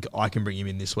to think I can bring him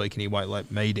in this week and he won't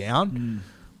let me down.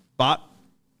 But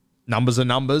numbers are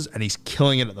numbers, and he's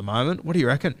killing it at the moment. What do you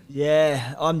reckon?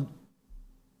 Yeah, I'm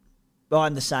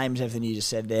the same as everything you just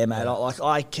said there, mate.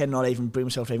 I cannot even bring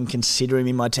myself to even consider him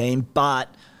in my team.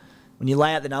 But when you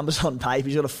lay out the numbers on paper,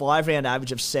 he's got a 5-round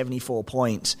average of 74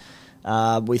 points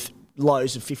with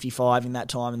lows of 55 in that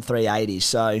time and 380s.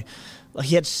 So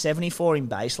he had 74 in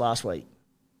base last week,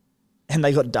 and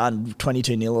they got done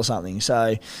 22-0 or something.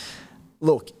 So,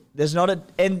 look, there's not a...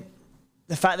 And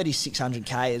the fact that he's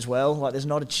 600k as well, there's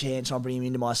not a chance I'll bring him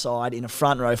into my side in a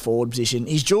front row forward position.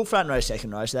 He's dual front row,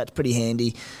 second row, so that's pretty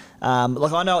handy. I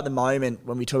know at the moment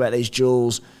when we talk about these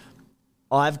duals,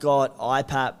 I've got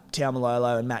IPAP,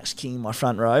 Taumalolo and Max King in my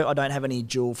front row. I don't have any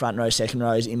dual front row, second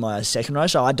rows in my second row,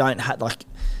 so I don't have,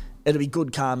 it'll be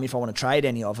good come if I want to trade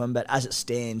any of them, but as it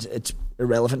stands, it's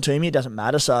irrelevant to me. It doesn't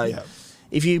matter. So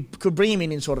if you could bring him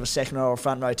in sort of a second row or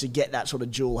front row to get that sort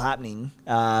of dual happening,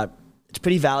 it's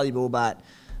pretty valuable, but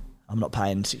I'm not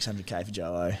paying 600k for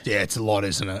Joe. Yeah, it's a lot,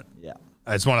 isn't it? Yeah.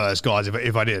 It's one of those guys,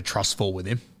 if I did a trust fall with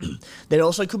him, there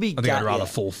also could be... I think I'd rather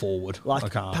fall forward.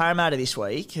 Parramatta this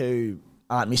week, who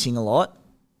aren't missing a lot.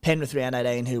 Penrith round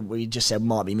 18, who we just said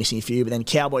might be missing a few, but then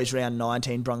Cowboys round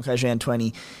 19, Broncos round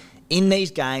 20. In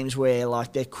these games where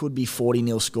there could be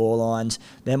 40-0 score lines,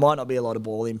 there might not be a lot of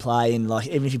ball in play, and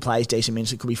even if he plays decent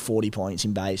minutes, it could be 40 points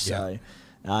in base, so...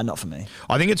 not for me.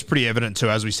 I think it's pretty evident too,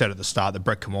 as we said at the start, that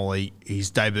Brett Kamali,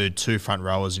 he's debuted 2 front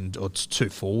rowers or 2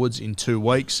 forwards in 2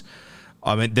 weeks.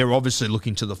 I mean, they're obviously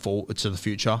looking to the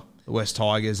future, the West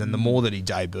Tigers, and the more that he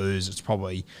debuts, it's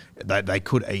probably they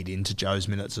could eat into Joe's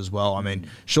minutes as well. I mean,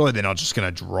 surely they're not just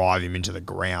going to drive him into the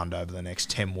ground over the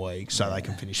next 10 weeks so they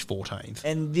can finish 14th.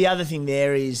 And the other thing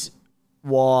there is,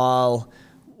 while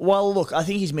look, I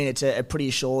think his minutes are pretty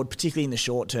assured, particularly in the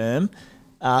short term.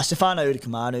 Stefano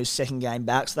Udakamano's second game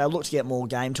back, so they'll look to get more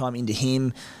game time into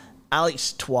him.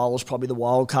 Alex Twal's probably the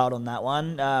wild card on that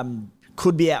one.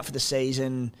 Could be out for the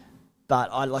season, but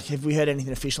have we heard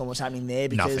anything official on what's happening there?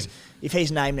 Because if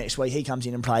he's named next week, he comes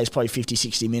in and plays probably 50,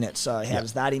 60 minutes. So how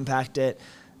does that impact it?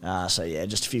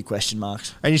 Just a few question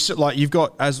marks. And you've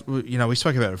got, as you know, we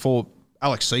spoke about it before,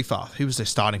 Alex Seyfarth. He was their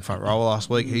starting front rower last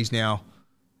week. He's now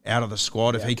out of the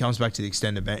squad. If he comes back to the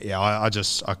extended bench, I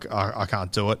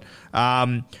can't do it.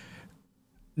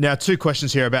 Now, 2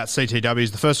 questions here about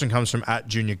CTWs. The first one comes from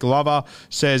 @JuniorGlover.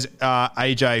 Says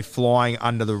AJ flying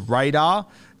under the radar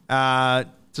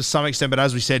to some extent, but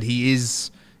as we said, he is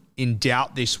in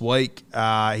doubt this week.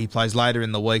 He plays later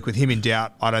in the week. With him in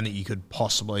doubt, I don't think you could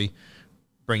possibly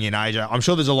bring in AJ. I'm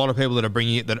sure there's a lot of people that are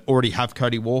bringing it that already have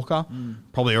Cody Walker,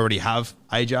 probably already have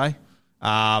AJ.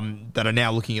 That are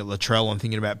now looking at Latrell and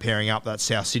thinking about pairing up that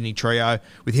South Sydney trio.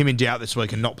 With him in doubt this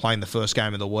week and not playing the first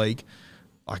game of the week,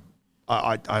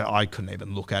 I couldn't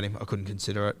even look at him. I couldn't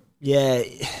consider it. Yeah,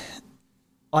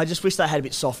 I just wish they had a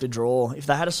bit softer draw. If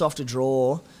they had a softer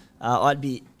draw, I'd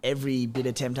be every bit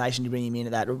of temptation to bring him in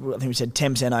at that. I think we said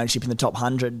 10% ownership in the top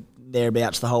 100,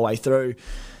 thereabouts the whole way through.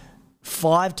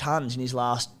 4 tons in his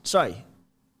last 6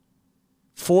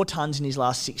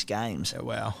 games. Yeah,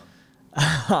 wow.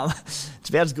 It's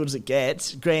about as good as it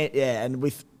gets. Grant, and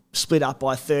with split up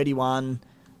by 31,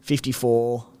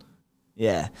 54.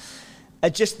 Yeah.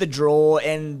 It's just the draw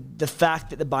and the fact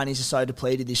that the Bunnies are so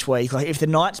depleted this week. If the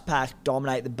Knights pack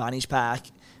dominate the Bunnies pack,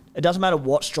 it doesn't matter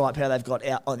what stripe power they've got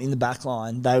out in the back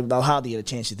line, they'll hardly get a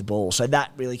chance to hit the ball. So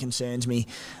that really concerns me.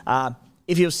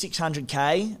 If he was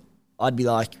 600k, I'd be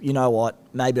like, you know what,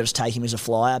 maybe I'll just take him as a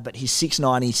flyer, but he's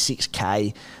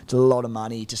 696k. It's a lot of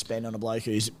money to spend on a bloke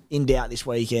who's in doubt this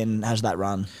week and has that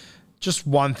run. Just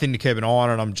one thing to keep an eye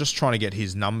on, and I'm just trying to get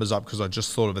his numbers up because I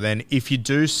just thought of it then. If you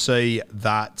do see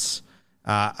that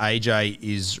AJ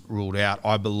is ruled out,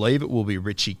 I believe it will be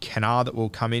Richie Kennard that will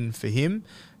come in for him,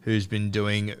 who's been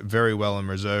doing very well in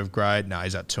reserve grade. No,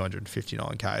 he's at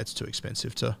 259k. It's too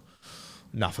expensive to...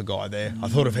 Enough a guy there. I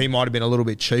thought if he might have been a little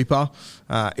bit cheaper,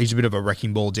 he's a bit of a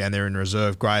wrecking ball down there in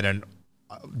reserve grade. And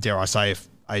dare I say, if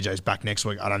AJ's back next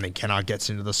week, I don't think Kennard gets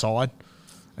into the side.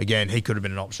 Again, he could have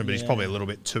been an option, but he's probably a little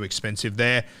bit too expensive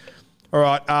there. All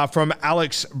right, from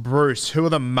Alex Bruce, who are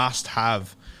the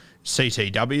must-have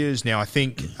CTWs? Now, I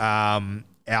think our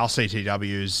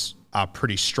CTWs are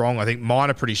pretty strong. I think mine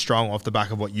are pretty strong off the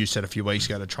back of what you said a few weeks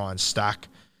ago to try and stack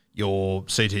your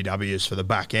CTWs for the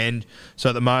back end. So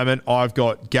at the moment, I've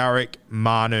got Garrick,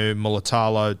 Manu,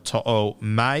 Mulatalo, To'o,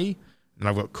 May, and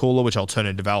I've got Cooler, which I'll turn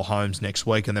into Val Holmes next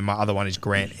week, and then my other one is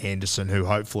Grant Anderson, who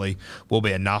hopefully will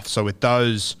be enough. So with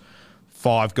those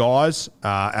 5 guys,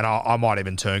 and I might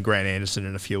even turn Grant Anderson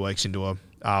in a few weeks into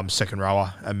a second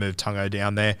rower and move Tungo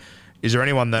down there. Is there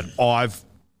anyone that I've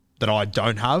that I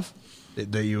don't have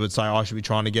that you would say I should be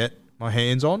trying to get my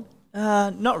hands on?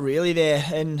 Not really there,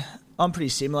 and I'm pretty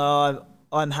similar.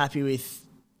 I'm happy with,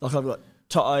 like, I've got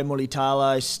To'o,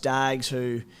 Mulitalo, Stags,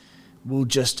 who will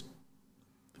just,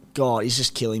 God, he's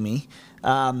just killing me.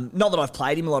 Not that I've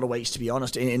played him a lot of weeks, to be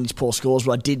honest, in his poor scores,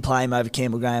 but I did play him over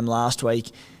Campbell Graham last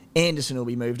week. Anderson will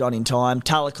be moved on in time.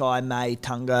 Talakai, May,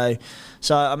 Tungo.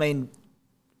 So, I mean,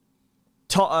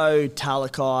 To'o,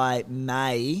 Talakai,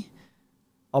 May,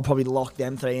 I'll probably lock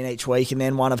them three in each week, and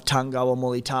then one of Tungo or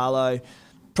Mulitalo.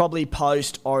 Probably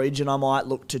post-Origin, I might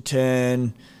look to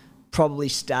turn probably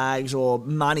Stags or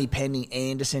money pending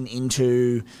Anderson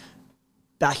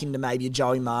back into maybe a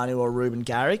Joey Manu or Ruben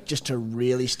Garrick, just to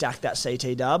really stack that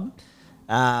CT dub.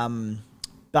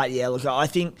 But yeah, look, I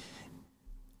think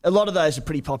a lot of those are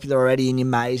pretty popular already in your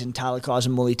Mays and Talakais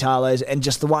and Mulitalos, and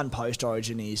just the one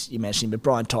post-Origin is, you mentioned him, but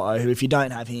Brian To'o, who if you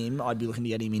don't have him, I'd be looking to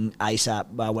get him in ASAP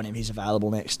whenever he's available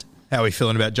next. How are we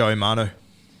feeling about Joey Manu?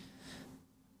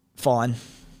 Fine.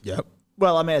 Yep.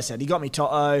 Well, I mean, as I said, he got me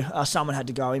To'o. Someone had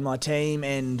to go in my team,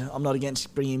 and I'm not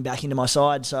against bringing him back into my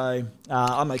side, so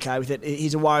I'm okay with it.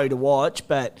 He's a worry to watch,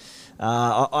 but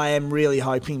I am really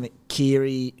hoping that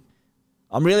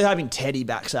I'm really hoping Teddy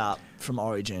backs up from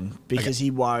Origin, because he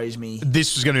worries me.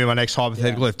 This was going to be my next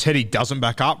hypothetical. Yeah. If Teddy doesn't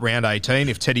back up, round 18,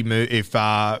 if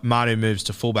Manu moves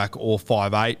to fullback or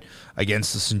 5'8"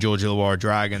 against the St George Illawarra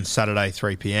Dragons Saturday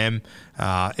 3 p.m,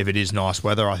 if it is nice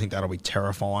weather, I think that'll be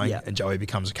terrifying. And Joey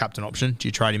becomes a captain option. Do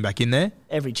you trade him back in there?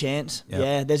 Every chance.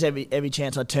 Yeah, there's every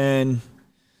chance I turn.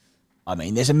 I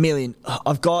mean, there's a million.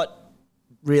 I've got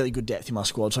really good depth in my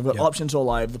squad, so I've got options all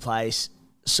over the place.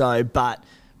 So, but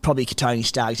probably Katoni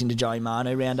Stags into Joey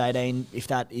Manu round 18 if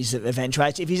that is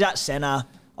eventuates. If he's at centre,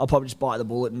 I'll probably just bite the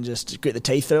bullet and just grit the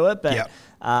teeth through it. But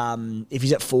if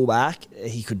he's at fullback,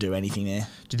 he could do anything there.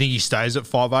 Do you think he stays at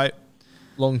 5'8"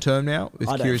 long term now?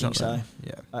 I don't think so.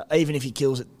 Yeah. Even if he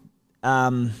kills it,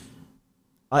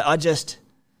 I just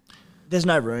there's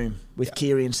no room with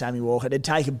Kiri and Sammy Walker. It'd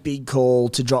take a big call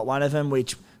to drop one of them,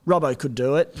 which Robbo could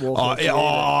do it.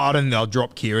 I don't think they'll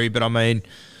drop Kiri, but I mean,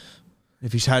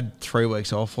 if he's had 3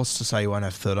 weeks off, what's to say he won't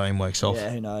have 13 weeks off?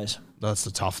 Yeah, who knows? That's the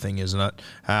tough thing, isn't it?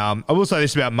 I will say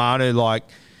this about Manu, like,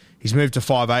 he's moved to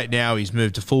 5'8" now, he's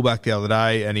moved to fullback the other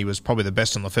day, and he was probably the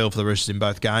best on the field for the Roosters in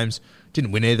both games.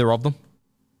 Didn't win either of them.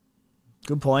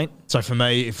 Good point. So for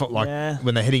me,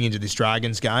 when they're heading into this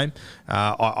Dragons game,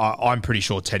 I'm pretty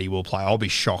sure Teddy will play. I'll be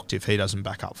shocked if he doesn't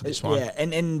back up for this one. Yeah,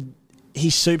 and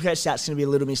his Supercoach stat's going to be a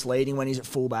little misleading when he's at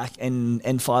fullback and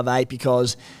 5'8",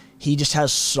 because he just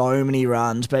has so many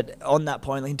runs. But on that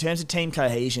point, like in terms of team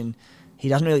cohesion, he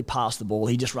doesn't really pass the ball.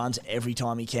 He just runs every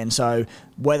time he can. So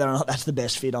whether or not that's the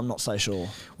best fit, I'm not so sure.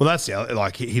 Well, that's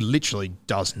he literally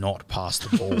does not pass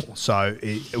the ball. So,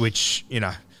 which, you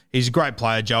know, he's a great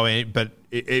player, Joey, but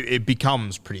it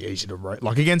becomes pretty easy to rate.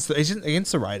 Like against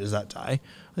the Raiders that day,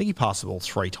 I think he passed the ball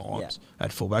 3 times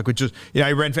at fullback, which was, you know,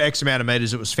 he ran for X amount of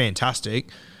metres. It was fantastic.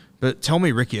 But tell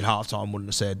me Ricky at halftime wouldn't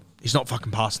have said, he's not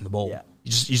fucking passing the ball. Yeah.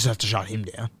 You just have to shut him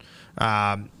down.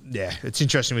 It's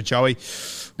interesting with Joey.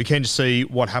 We're keen to see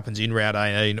what happens in round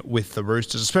 18 with the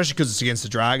Roosters, especially because it's against the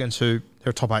Dragons, who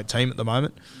they're a top 8 team at the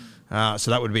moment.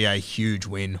 So that would be a huge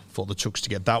win for the Chooks to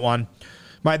get that one.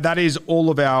 Mate, that is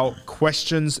all of our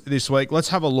questions this week. Let's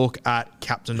have a look at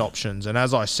captain options. And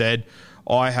as I said,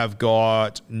 I have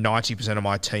got 90% of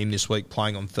my team this week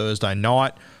playing on Thursday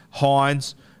night.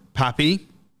 Hines, Pappy,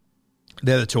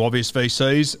 they're the 2 obvious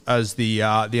VCs as the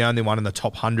only one in the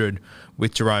top 100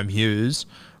 with Jerome Hughes.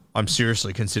 I'm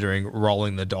seriously considering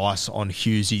rolling the dice on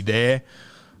Hughesy there.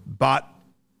 But,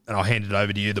 and I'll hand it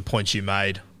over to you, the points you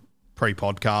made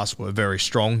pre-podcast were very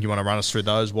strong. You want to run us through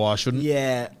those? Why shouldn't?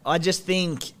 Yeah, I just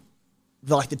think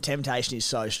like the temptation is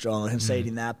so strong. I concede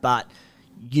in that, but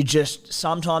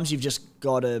sometimes you've just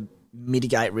got to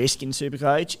mitigate risk in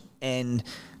Supercoach, and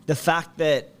the fact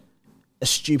that a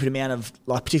stupid amount of,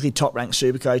 like, particularly top-ranked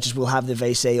Supercoaches will have the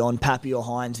VC on Pappy or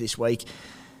Hines this week.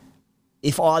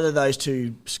 If either of those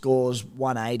two scores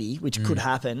 180, which could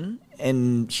happen,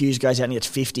 and Hughes goes out and gets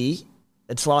 50,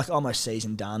 it's like almost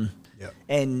season done. Yep.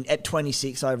 And at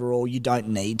 26 overall, you don't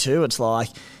need to. It's like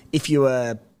if you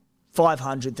were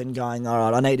 500th and going, all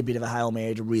right, I need a bit of a Hail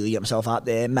Mary to really get myself up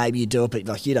there, maybe you do it, but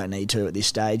like you don't need to at this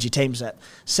stage. Your team's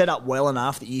set up well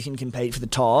enough that you can compete for the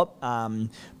top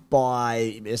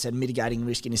by, as I said, mitigating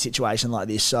risk in a situation like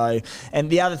this. So, and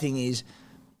the other thing is,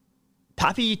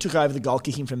 Pappy took over the goal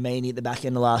kicking from Meany at the back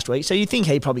end of last week, so you think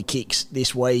he probably kicks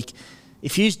this week.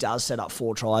 If Hughes does set up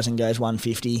 4 tries and goes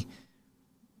 150,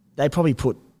 they probably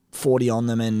put 40 on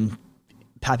them, and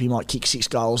Pappy might kick 6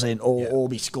 goals and or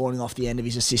be scoring off the end of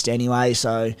his assist anyway.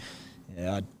 So,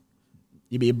 yeah,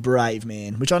 you'd be a brave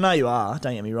man, which I know you are,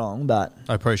 don't get me wrong, but...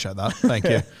 I appreciate that. Thank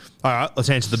you. All right, let's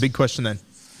answer the big question then.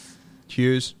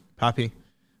 Hughes, Pappy,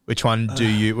 which one do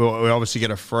you... Well, we obviously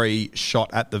get a free shot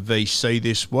at the VC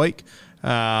this week.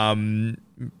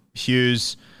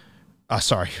 Hughes...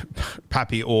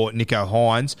 Pappy or Nico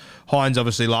Hines. Hines,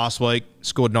 obviously, last week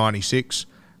scored 96.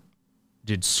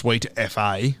 Did sweet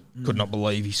FA. Could not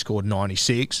believe he scored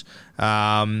 96.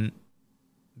 Pappy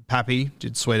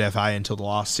did sweet FA until the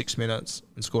last 6 minutes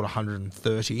and scored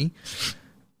 130.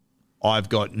 I've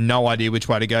got no idea which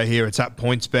way to go here. It's at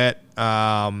PointsBet.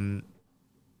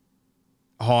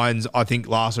 Hines, I think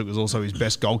last week was also his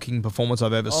best goal kicking performance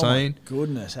I've ever seen. My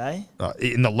goodness, eh?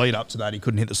 In the lead up to that, he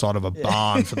couldn't hit the side of a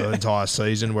barn for the entire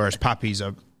season, whereas Pappy's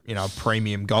a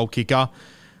premium goal kicker.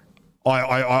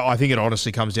 I think it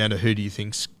honestly comes down to who do you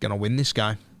think's going to win this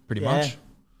game, pretty much.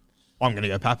 I'm going to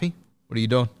go Pappy. What are you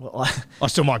doing? Well, I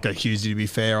still might go Hughesy, to be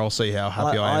fair. I'll see how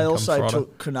happy I am. I also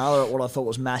took Cronulla at what I thought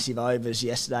was massive overs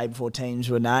yesterday before teams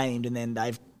were named, and then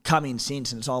they've come in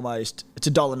since, and it's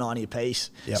 $1.90 a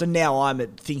piece. Yep. So now I'm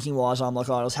thinking-wise, I'm like,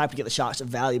 I was happy to get the Sharks at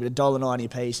value, but $1.90 a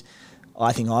piece,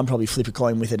 I think I'm probably flip a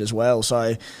coin with it as well.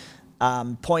 So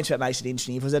PointsBet makes it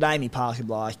interesting. If it was at Amy Park,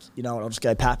 I'd I'll just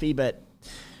go Pappy, but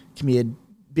it can be a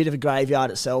bit of a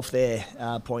graveyard itself there,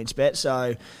 PointsBet.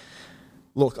 So,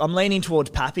 look, I'm leaning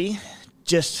towards Pappy.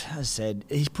 Just, as I said,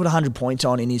 he's put 100 points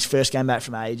on in his first game back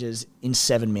from ages in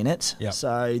 7 minutes. Yep.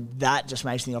 So that just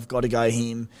makes me think I've got to go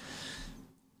him.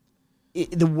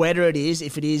 The wetter it is,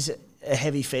 if it is a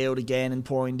heavy field again and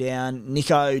pouring down,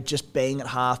 Nico just being at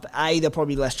half, there'll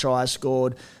probably be less tries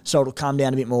scored, so it'll come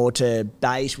down a bit more to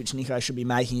base, which Nico should be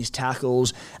making his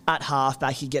tackles. At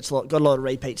halfback, he got a lot of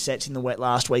repeat sets in the wet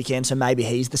last weekend, so maybe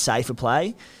he's the safer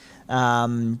play.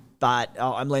 But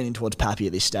I'm leaning towards Pappy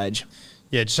at this stage.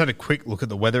 Yeah, just had a quick look at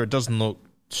the weather. It doesn't look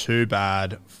too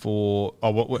bad for...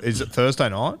 what is it, Thursday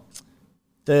night?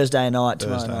 Thursday night,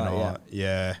 tomorrow night,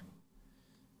 yeah.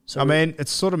 So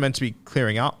it's sort of meant to be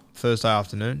clearing up Thursday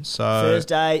afternoon. So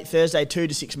Thursday 2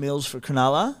 to 6 mils for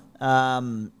Cronulla.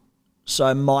 So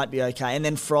it might be okay. And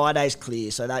then Friday's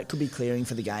clear, so that could be clearing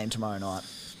for the game tomorrow night.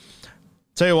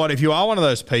 Tell you what, if you are one of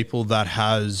those people that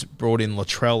has brought in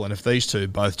Latrell, and if these two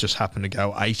both just happen to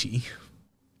go 80...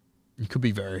 You could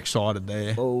be very excited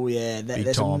there. Oh, yeah.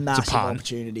 There's a massive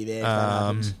opportunity there.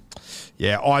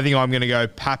 Yeah, I think I'm going to go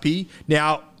Pappy.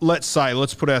 Now, let's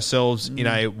put ourselves in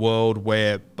a world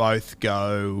where both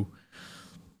go...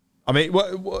 I mean,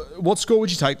 what score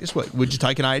would you take this week? Would you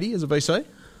take an 80 as a VC?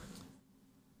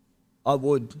 I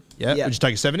would. Yeah? Would you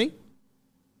take a 70?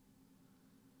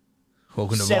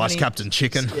 Welcome to Vice Captain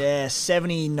Chicken. Yeah,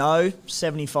 70, no.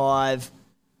 75,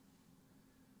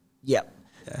 yep.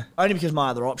 Yeah. Only because my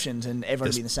other options and everyone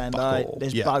would be in the same boat.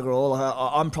 There's bugger all.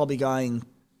 I'm probably going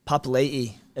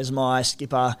Papali'i as my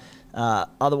skipper.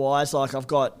 Otherwise, I've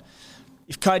got...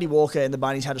 If Cody Walker and the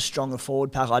Bunnies had a stronger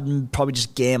forward pack, I'd probably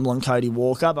just gamble on Cody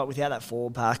Walker. But without that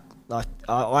forward pack,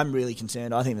 I'm really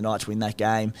concerned. I think the Knights win that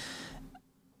game.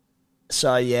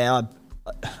 So, yeah,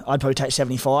 I'd probably take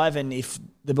 75. And if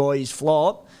the boys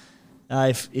flop...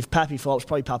 If Pappy flops,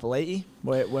 probably Papali'i.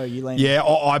 Where are you leaning? Yeah,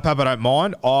 I Papa don't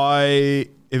mind.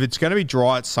 If it's going to be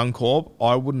dry at Suncorp,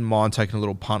 I wouldn't mind taking a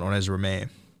little punt on Ezra Mann.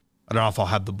 I don't know if I'll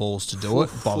have the balls to do it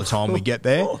by the time we get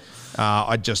there.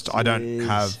 I don't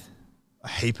have a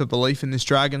heap of belief in this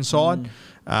Dragon side.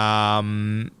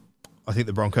 I think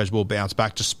the Broncos will bounce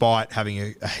back despite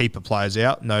having a heap of players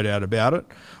out, no doubt about it.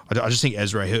 I just think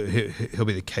Ezra, he'll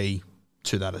be the key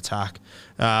to that attack.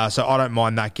 So I don't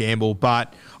mind that gamble,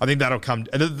 but I think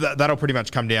that'll pretty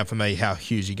much come down for me how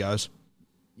Hughesy goes.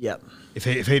 Yep. If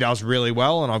he does really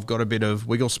well and I've got a bit of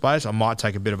wiggle space, I might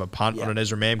take a bit of a punt on an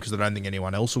Ezra Mann because I don't think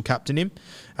anyone else will captain him.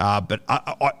 But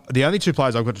the only two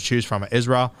players I've got to choose from are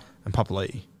Ezra and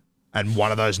Papali'i. And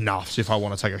one of those nuffs if I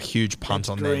want to take a huge punt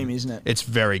on them. It's grim, isn't it? It's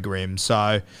very grim.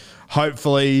 So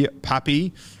hopefully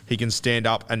Pappy, he can stand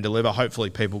up and deliver.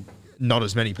 Hopefully not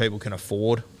as many people can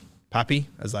afford Pappy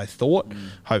as they thought.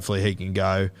 Hopefully he can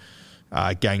go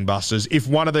gangbusters. If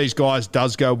one of these guys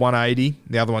does go 180,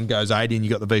 the other one goes 80 and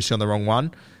you got the VC on the wrong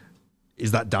one,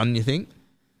 is that done, you think?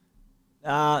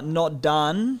 Not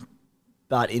done,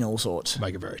 but in all sorts.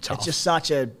 Make it very tough. It's just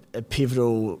such a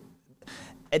pivotal...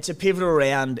 It's a pivotal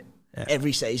round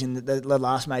every season, the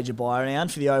last major buy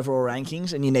round for the overall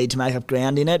rankings, and you need to make up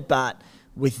ground in it. But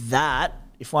with that,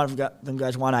 if one of them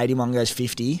goes 180, one goes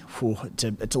 50,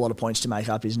 it's a lot of points to make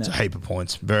up, isn't it? It's a heap of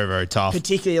points. Very, very tough.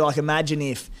 Particularly, imagine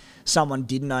if someone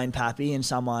didn't own Pappy and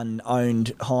someone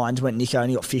owned Hines, went Nico and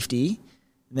he got 50,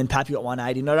 and then Pappy got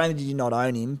 180. Not only did you not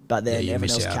own him, but then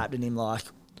everyone else captained him.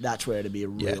 that's where it'd be a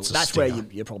real. it's a That's where stinger.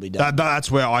 you're probably done. That's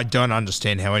where I don't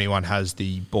understand how anyone has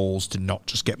the balls to not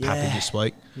just get Pappy this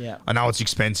week. Yeah. I know it's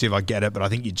expensive, I get it, but I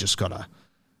think you just got to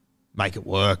make it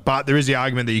work. But there is the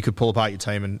argument that you could pull apart your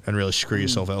team and really screw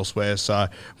yourself elsewhere. So I'm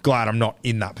glad I'm not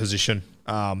in that position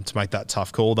to make that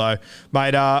tough call, though.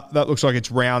 Mate, that looks like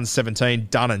it's round 17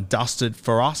 done and dusted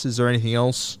for us. Is there anything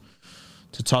else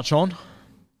to touch on?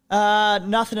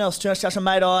 Nothing else to touch on,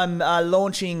 mate. I'm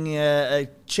launching a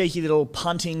cheeky little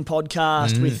punting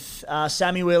podcast with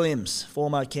Sammy Williams,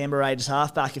 former Canberra Raiders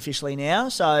halfback officially now.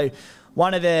 So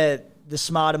one of the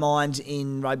smarter minds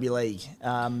in rugby league.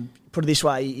 Put it this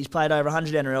way, he's played over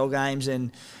 100 NRL games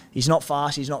and he's not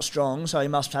fast, he's not strong, so he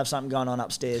must have something going on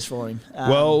upstairs for him.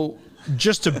 Well,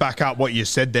 just to back up what you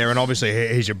said there, and obviously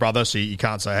he's your brother, so you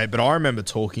can't say hey, but I remember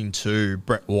talking to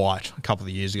Brett White a couple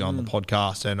of years ago on the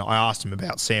podcast, and I asked him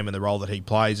about Sam and the role that he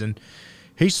plays, and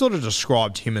he sort of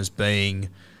described him as being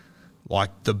like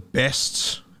the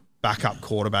best backup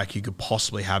quarterback you could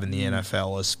possibly have in the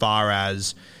NFL, as far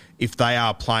as if they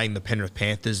are playing the Penrith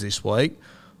Panthers this week,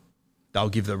 they'll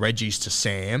give the Reggies to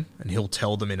Sam and he'll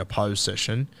tell them in a pose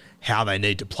session how they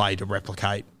need to play to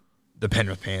replicate the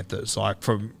Penrith Panthers. Like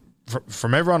from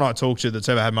everyone I talk to that's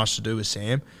ever had much to do with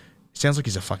Sam, it sounds like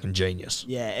he's a fucking genius.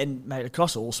 Yeah, and mate,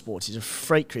 across all sports, he's a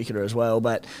freak cricketer as well.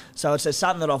 But so it's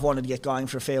something that I've wanted to get going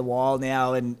for a fair while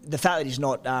now, and the fact that he's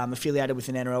not affiliated with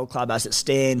an NRL club as it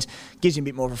stands gives him a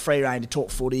bit more of a free rein to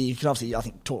talk footy. You can obviously, I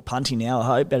think, talk punting now. I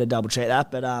hope better double check that,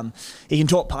 but he can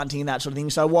talk punting and that sort of thing.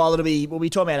 So while we'll be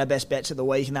talking about our best bets of the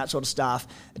week and that sort of stuff,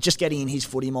 just getting in his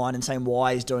footy mind and saying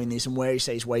why he's doing this and where he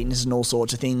sees weaknesses and all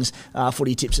sorts of things,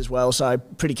 footy tips as well. So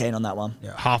pretty keen on that one.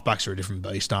 Yeah, halfbacks are a different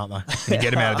beast, aren't they? You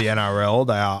get them out of the NRL,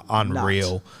 they are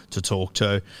unreal to talk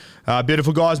to.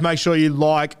 Beautiful guys, make sure you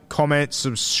like, comment,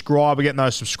 subscribe. We're getting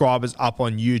those subscribers up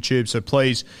on YouTube, so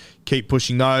please keep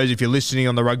pushing those. If you're listening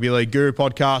on the Rugby League Guru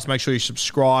podcast, make sure you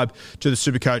subscribe to the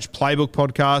Supercoach Playbook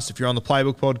podcast. If you're on the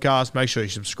Playbook podcast, make sure you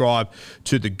subscribe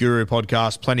to the Guru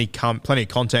podcast. Plenty of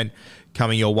content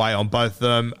coming your way on both of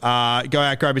them. Go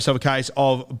out, grab yourself a case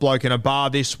of Bloke in a Bar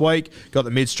this week. Got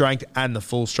the mid-strength and the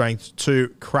full-strength,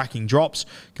 2 cracking drops.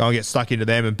 Go and get stuck into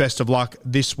them, and best of luck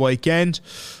this weekend.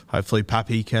 Hopefully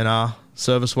Pappy can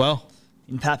serve us well.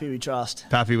 In Pappy we trust.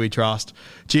 Pappy we trust.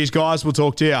 Cheers, guys. We'll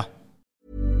talk to you.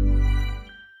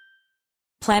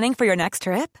 Planning for your next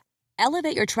trip?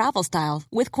 Elevate your travel style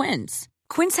with Quince.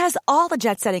 Quince has all the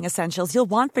jet-setting essentials you'll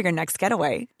want for your next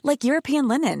getaway, like European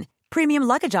linen, premium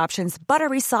luggage options,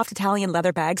 buttery soft Italian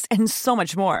leather bags, and so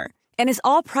much more. And is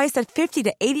all priced at 50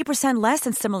 to 80% less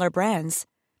than similar brands.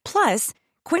 Plus,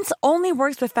 Quince only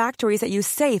works with factories that use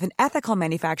safe and ethical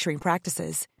manufacturing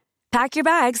practices. Pack your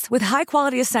bags with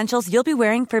high-quality essentials you'll be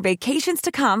wearing for vacations to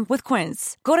come with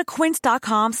Quince. Go to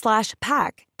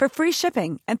quince.com/pack for free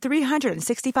shipping and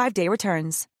 365-day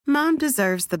returns. Mom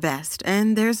deserves the best,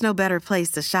 and there's no better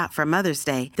place to shop for Mother's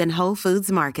Day than Whole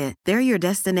Foods Market. They're your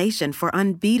destination for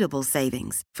unbeatable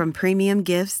savings, from premium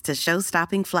gifts to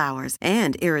show-stopping flowers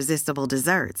and irresistible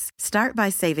desserts. Start by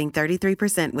saving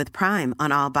 33% with Prime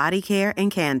on all body care and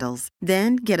candles.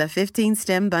 Then get a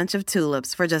 15-stem bunch of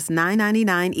tulips for just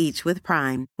 $9.99 each with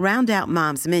Prime. Round out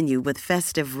Mom's menu with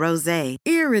festive rosé,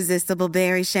 irresistible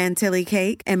berry chantilly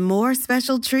cake, and more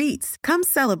special treats. Come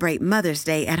celebrate Mother's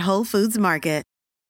Day at Whole Foods Market.